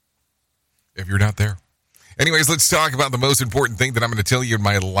 If you're not there. Anyways, let's talk about the most important thing that I'm going to tell you in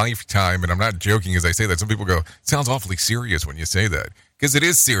my lifetime. And I'm not joking as I say that. Some people go, it sounds awfully serious when you say that. Because it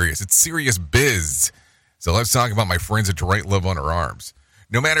is serious. It's serious biz. So let's talk about my friends at To Right Love on Her Arms.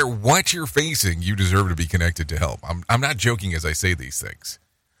 No matter what you're facing, you deserve to be connected to help. I'm not joking as I say these things.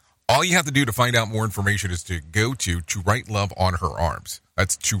 All you have to do to find out more information is to go to Right Love on Her Arms.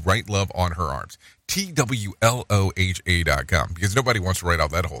 That's To Right Love on Her Arms. TWLOHA.com. Because nobody wants to write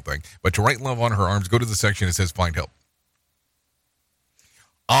out that whole thing. But To Right Love on Her Arms, go to the section that says Find Help.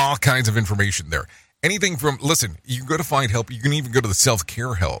 All kinds of information there. Anything from, listen, you can go to Find Help. You can even go to the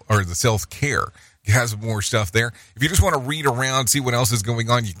self-care help or the self-care. It has more stuff there. If you just want to read around, see what else is going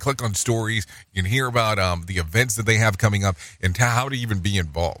on, you can click on stories. You can hear about the events that they have coming up and how to even be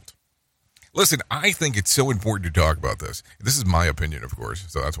involved. Listen, I think it's so important to talk about this. This is my opinion, of course.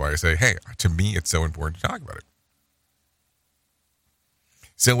 So that's why I say, hey, to me, it's so important to talk about it.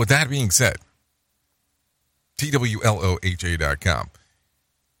 So with that being said, TWLOHA.com.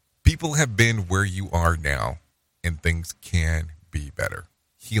 People have been where you are now, and things can be better.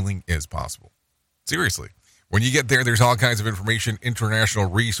 Healing is possible. Seriously. When you get there, there's all kinds of information, international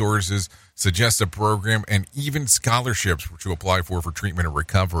resources, suggestive program, and even scholarships to apply for treatment and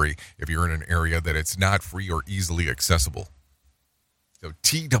recovery if you're in an area that it's not free or easily accessible. So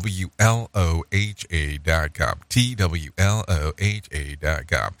TWLOHA.com.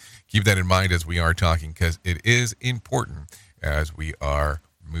 TWLOHA.com. Keep that in mind as we are talking because it is important as we are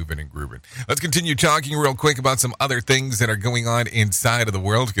moving and grooving. Let's continue talking real quick about some other things that are going on inside of the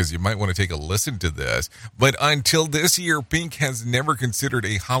world because you might want to take a listen to this. But until this year, pink has never considered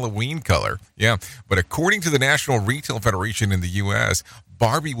a Halloween color. Yeah, but according to the National Retail Federation in the U.S.,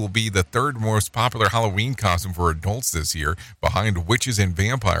 Barbie will be the third most popular Halloween costume for adults this year, behind witches and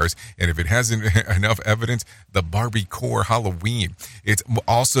vampires. And if it hasn't enough evidence, the Barbie core Halloween. It's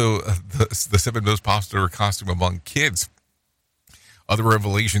also the seventh most popular costume among kids. Other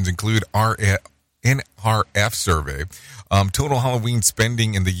revelations include NRF survey. Total Halloween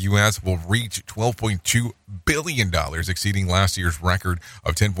spending in the U.S. will reach $12.2 billion, exceeding last year's record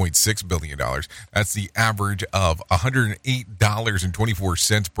of $10.6 billion. That's the average of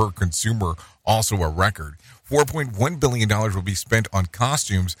 $108.24 per consumer, also a record. $4.1 billion will be spent on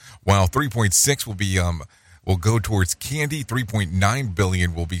costumes, while $3.6 will go towards candy. $3.9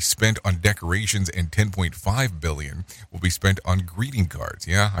 billion will be spent on decorations, and $10.5 billion will be spent on greeting cards.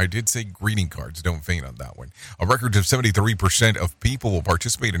 Yeah, I did say greeting cards. Don't faint on that one. A record of 73% of people will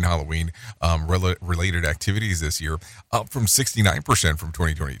participate in Halloween related activities this year, up from 69% from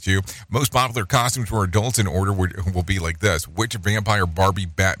 2022. Most popular costumes for adults in order will be like this: witch, vampire, Barbie,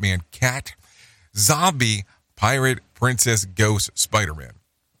 Batman, cat, zombie, pirate, princess, ghost, Spider-Man.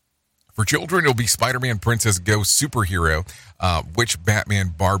 For children, it'll be Spider-Man, Princess, Ghost, Superhero, Witch,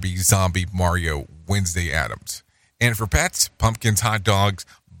 Batman, Barbie, Zombie, Mario, Wednesday Addams. And for pets, pumpkins, hot dogs,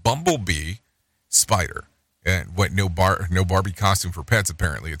 Bumblebee, Spider. And no Barbie costume for pets,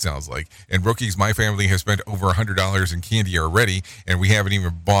 apparently, it sounds like. And rookies, my family has spent over $100 in candy already, and we haven't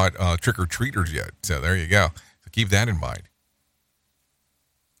even bought trick-or-treaters yet. So there you go. So keep that in mind.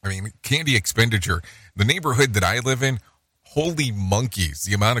 I mean, candy expenditure. The neighborhood that I live in, holy monkeys,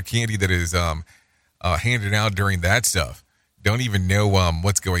 the amount of candy that is handed out during that stuff. Don't even know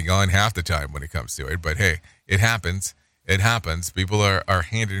what's going on half the time when it comes to it. But hey, it happens. It happens. People are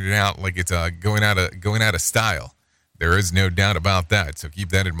handing it out like it's going out of style. There is no doubt about that. So keep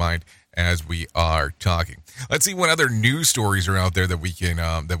that in mind as we are talking. Let's see what other news stories are out there that we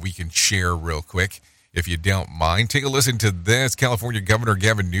can share real quick. if you don't mind. Take a listen to this. California Governor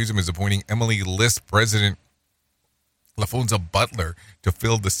Gavin Newsom is appointing Emily List President LaFonza Butler to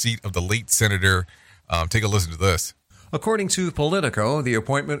fill the seat of the late senator. Take a listen to this. According to Politico, the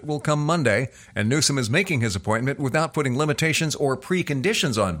appointment will come Monday, and Newsom is making his appointment without putting limitations or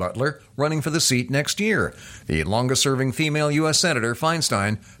preconditions on Butler running for the seat next year. The longest-serving female U.S. Senator,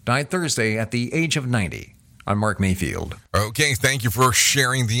 Feinstein, died Thursday at the age of 90. I'm Mark Mayfield. Okay, thank you for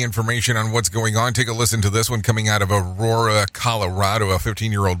sharing the information on what's going on. Take a listen to this one coming out of Aurora, Colorado. A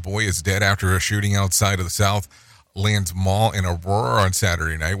 15-year-old boy is dead after a shooting outside of the Southlands Mall in Aurora on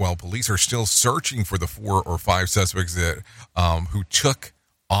Saturday night, while police are still searching for the 4 or 5 suspects that who took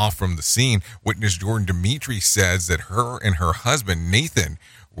off from the scene. Witness Jordan Dimitri says that her and her husband, Nathan,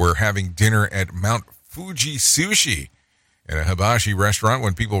 were having dinner at Mount Fuji Sushi at a hibachi restaurant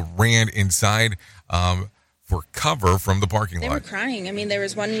when people ran inside for cover from the parking lot. They were crying. I mean, there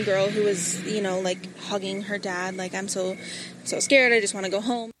was one girl who was, hugging her dad, like, I'm so scared, I just want to go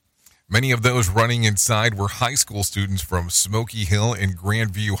home. Many of those running inside were high school students from Smoky Hill and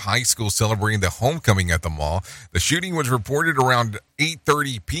Grandview High School celebrating the homecoming at the mall. The shooting was reported around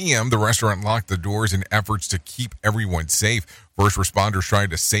 8:30 p.m. The restaurant locked the doors in efforts to keep everyone safe. First responders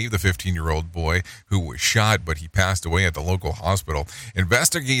tried to save the 15-year-old boy who was shot, but he passed away at the local hospital.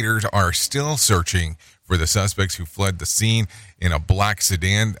 Investigators are still searching for the suspects who fled the scene in a black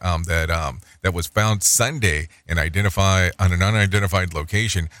sedan that was found Sunday and identified on an unidentified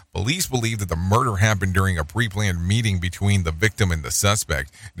location. Police believe that the murder happened during a pre-planned meeting between the victim and the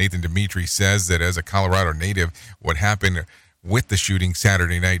suspect. Nathan Dimitri says that as a Colorado native, what happened with the shooting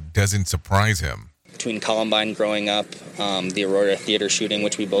Saturday night doesn't surprise him. Between Columbine growing up, the Aurora Theater shooting,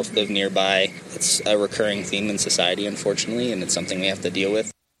 which we both live nearby, it's a recurring theme in society, unfortunately, and it's something we have to deal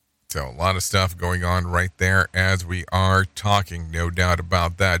with. So a lot of stuff going on right there as we are talking, no doubt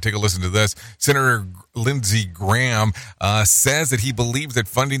about that. Take a listen to this. Senator Lindsey Graham says that he believes that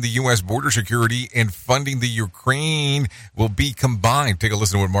funding the U.S. border security and funding the Ukraine will be combined. Take a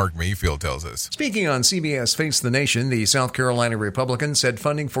listen to what Mark Mayfield tells us. Speaking on CBS Face the Nation, the South Carolina Republican said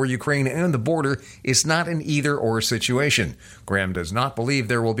funding for Ukraine and the border is not an either-or situation. Graham does not believe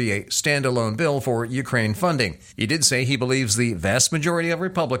there will be a standalone bill for Ukraine funding. He did say he believes the vast majority of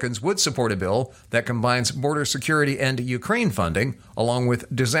Republicans would support a bill that combines border security and Ukraine funding, along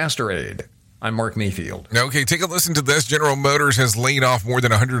with disaster aid. I'm Mark Mayfield. Okay, take a listen to this. General Motors has laid off more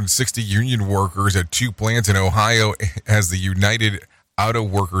than 160 union workers at 2 plants in Ohio as the United Auto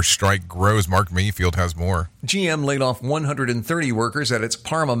Workers strike grows. Mark Mayfield has more. GM laid off 130 workers at its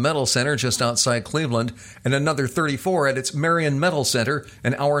Parma Metal Center just outside Cleveland and another 34 at its Marion Metal Center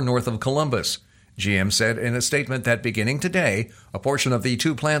an hour north of Columbus. GM said in a statement that beginning today, a portion of the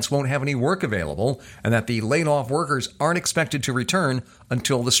 2 plants won't have any work available and that the laid-off workers aren't expected to return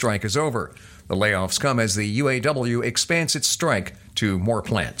until the strike is over. The layoffs come as the UAW expands its strike to more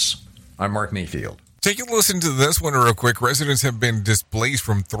plants. I'm Mark Mayfield. Take a listen to this one real quick. Residents have been displaced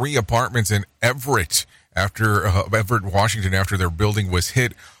from 3 apartments in Everett, Washington, after their building was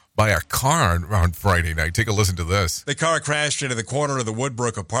hit by a car on Friday night. Take a listen to this. The car crashed into the corner of the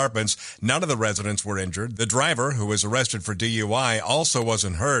Woodbrook apartments. None of the residents were injured. The driver, who was arrested for DUI, also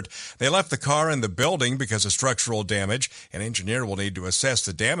wasn't hurt. They left the car in the building because of structural damage. An engineer will need to assess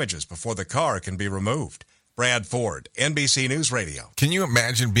the damages before the car can be removed. Brad Ford, NBC News Radio. Can you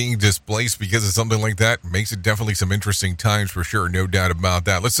imagine being displaced because of something like that? Makes it definitely some interesting times for sure, no doubt about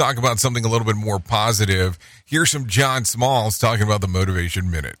that. Let's talk about something a little bit more positive. Here's some John Smalls talking about the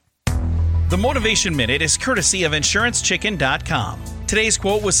Motivation Minute. The Motivation Minute is courtesy of InsuranceChicken.com. Today's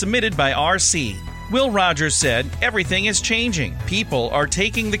quote was submitted by RC. Will Rogers said, "Everything is changing. People are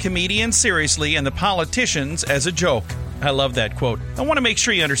taking the comedians seriously and the politicians as a joke." I love that quote. I want to make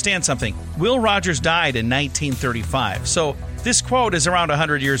sure you understand something. Will Rogers died in 1935, so this quote is around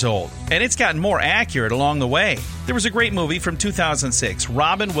 100 years old, and it's gotten more accurate along the way. There was a great movie from 2006.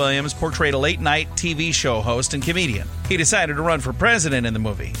 Robin Williams portrayed a late-night TV show host and comedian. He decided to run for president in the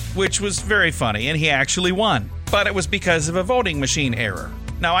movie, which was very funny, and he actually won. But it was because of a voting machine error.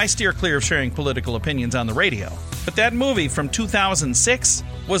 Now, I steer clear of sharing political opinions on the radio, but that movie from 2006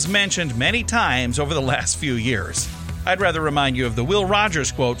 was mentioned many times over the last few years. I'd rather remind you of the Will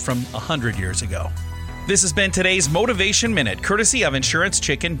Rogers quote from 100 years ago. This has been today's Motivation Minute, courtesy of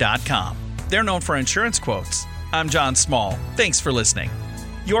InsuranceChicken.com. They're known for insurance quotes. I'm John Small. Thanks for listening.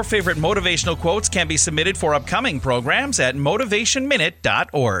 Your favorite motivational quotes can be submitted for upcoming programs at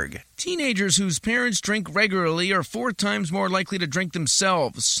motivationminute.org. Teenagers whose parents drink regularly are 4 times more likely to drink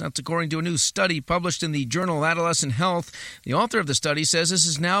themselves. That's according to a new study published in the Journal of Adolescent Health. The author of the study says this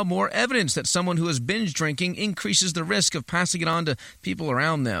is now more evidence that someone who is binge drinking increases the risk of passing it on to people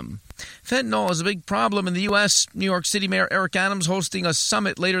around them. Fentanyl is a big problem in the U.S. New York City Mayor Eric Adams hosting a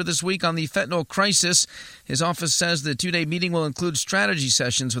summit later this week on the fentanyl crisis. His office says the two-day meeting will include strategy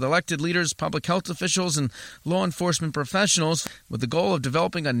sessions with elected leaders, public health officials, and law enforcement professionals with the goal of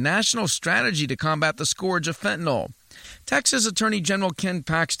developing a national strategy to combat the scourge of fentanyl. Texas Attorney General Ken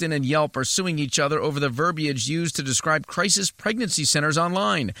Paxton and Yelp are suing each other over the verbiage used to describe crisis pregnancy centers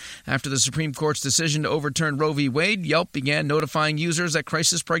online. After the Supreme Court's decision to overturn Roe v. Wade, Yelp began notifying users that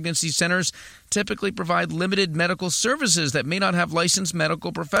crisis pregnancy centers typically provide limited medical services that may not have licensed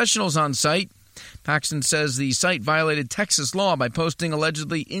medical professionals on site. Paxton says the site violated Texas law by posting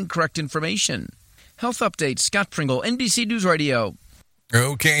allegedly incorrect information. Health update, Scott Pringle, NBC News Radio.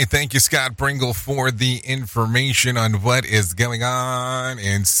 Okay, thank you, Scott Pringle, for the information on what is going on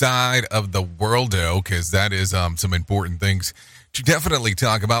inside of the worldo, because that is some important things to definitely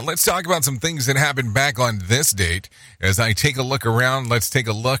talk about. Let's talk about some things that happened back on this date. As I take a look around, let's take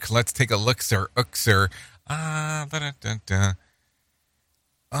a look, sir.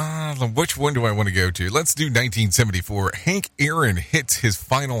 Which one do I want to go to? Let's do 1974. Hank Aaron hits his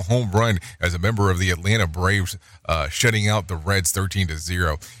final home run as a member of the Atlanta Braves, shutting out the Reds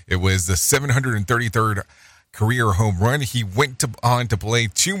 13-0. It was the 733rd career home run. He went on to play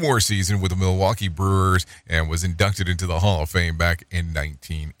 2 more seasons with the Milwaukee Brewers and was inducted into the Hall of Fame back in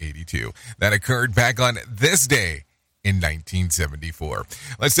 1982. That occurred back on this day in 1974.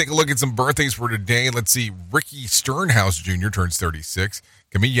 Let's take a look at some birthdays for today. Let's see. Ricky Sternhouse Jr. turns 36.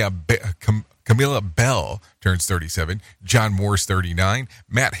 Camilla Bell turns 37. John Morse, 39.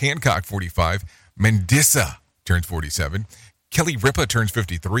 Matt Hancock, 45. Mendissa turns 47. Kelly Ripa turns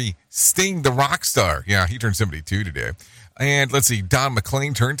 53. Sting, the rock star. Yeah, he turns 72 today. And let's see, Don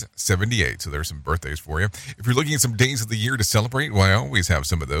McLean turns 78. So there's some birthdays for you. If you're looking at some days of the year to celebrate, well, I always have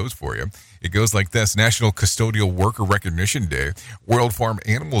some of those for you. It goes like this: National Custodial Worker Recognition Day, World Farm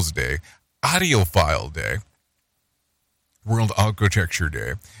Animals Day, Audiophile Day, World Architecture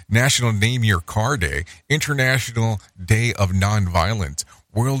Day, National Name Your Car Day, International Day of Nonviolence,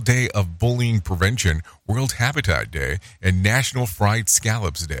 World Day of Bullying Prevention, World Habitat Day, and National Fried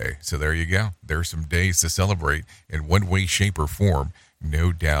Scallops Day. So there you go. There's some days to celebrate in one way, shape, or form.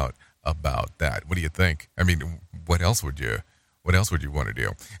 No doubt about that. What do you think? I mean, what else would you want to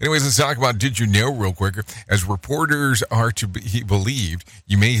do? Anyways, let's talk about Did You Know real quick. As reporters are to be believed,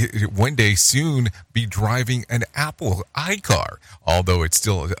 you may one day soon be driving an Apple iCar. Although it's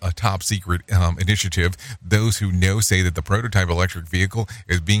still a top secret initiative, those who know say that the prototype electric vehicle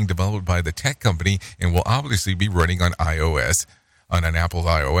is being developed by the tech company and will obviously be running on iOS. On an Apple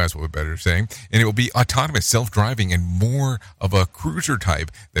iOS, what we're better saying. And it will be autonomous, self-driving, and more of a cruiser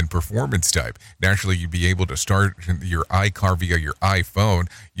type than performance type. Naturally, you'd be able to start your iCar via your iPhone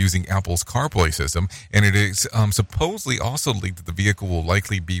using Apple's CarPlay system. And it is supposedly also leaked that the vehicle will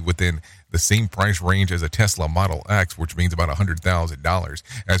likely be within the same price range as a Tesla Model X, which means about $100,000.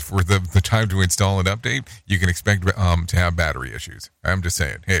 As for the time to install and update, you can expect to have battery issues. I'm just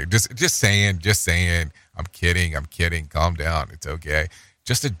saying. Hey, just saying. I'm kidding. Calm down. It's okay.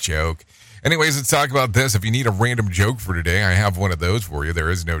 Just a joke. Anyways, let's talk about this. If you need a random joke for today, I have one of those for you. There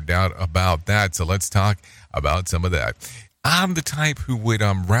is no doubt about that. So let's talk about some of that. I'm the type who would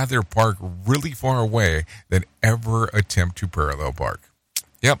rather park really far away than ever attempt to parallel park.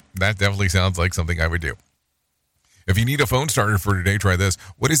 Yep, that definitely sounds like something I would do. If you need a phone starter for today, try this.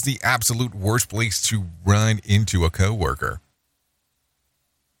 What is the absolute worst place to run into a coworker?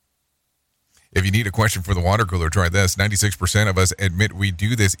 If you need a question for the water cooler, try this. 96% of us admit we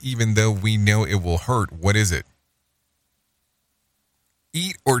do this even though we know it will hurt. What is it?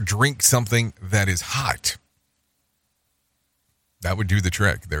 Eat or drink something that is hot. That would do the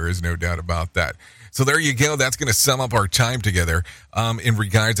trick. There is no doubt about that. So there you go. That's going to sum up our time together in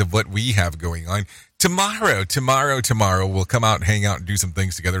regards of what we have going on. Tomorrow, we'll come out and hang out and do some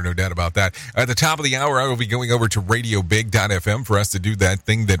things together, no doubt about that. At the top of the hour, I will be going over to radiobig.fm for us to do that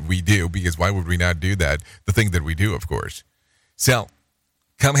thing that we do, because why would we not do that? The thing that we do, of course. So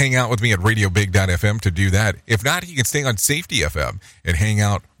come hang out with me at radiobig.fm to do that. If not, you can stay on Safety FM and hang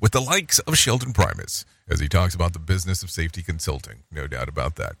out with the likes of Sheldon Primus as he talks about the business of safety consulting. No doubt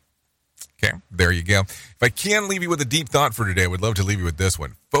about that. Okay, there you go. If I can leave you with a deep thought for today, I would love to leave you with this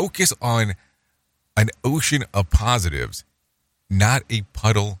one. Focus on an ocean of positives, not a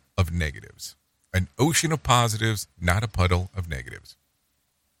puddle of negatives. An ocean of positives, not a puddle of negatives.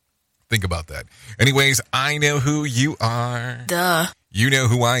 Think about that. Anyways, I know who you are. Duh. You know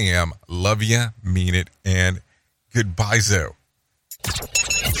who I am. Love ya, mean it, and goodbye, so.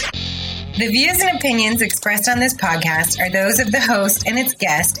 The views and opinions expressed on this podcast are those of the host and its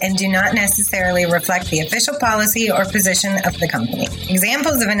guest and do not necessarily reflect the official policy or position of the company.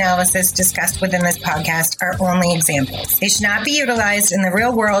 Examples of analysis discussed within this podcast are only examples. They should not be utilized in the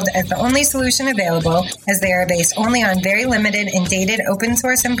real world as the only solution available, as they are based only on very limited and dated open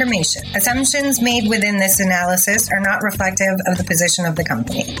source information. Assumptions made within this analysis are not reflective of the position of the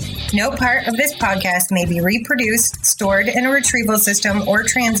company. No part of this podcast may be reproduced, stored in a retrieval system, or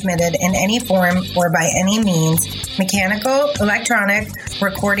transmitted in any form or by any means, mechanical, electronic,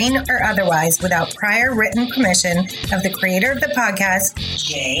 recording, or otherwise, without prior written permission of the creator of the podcast,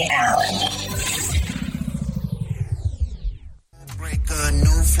 Jay Allen. A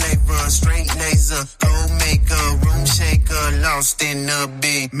new flavor, straight laser, go maker, room shaker, lost in a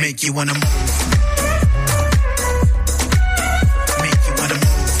beat, make you wanna move.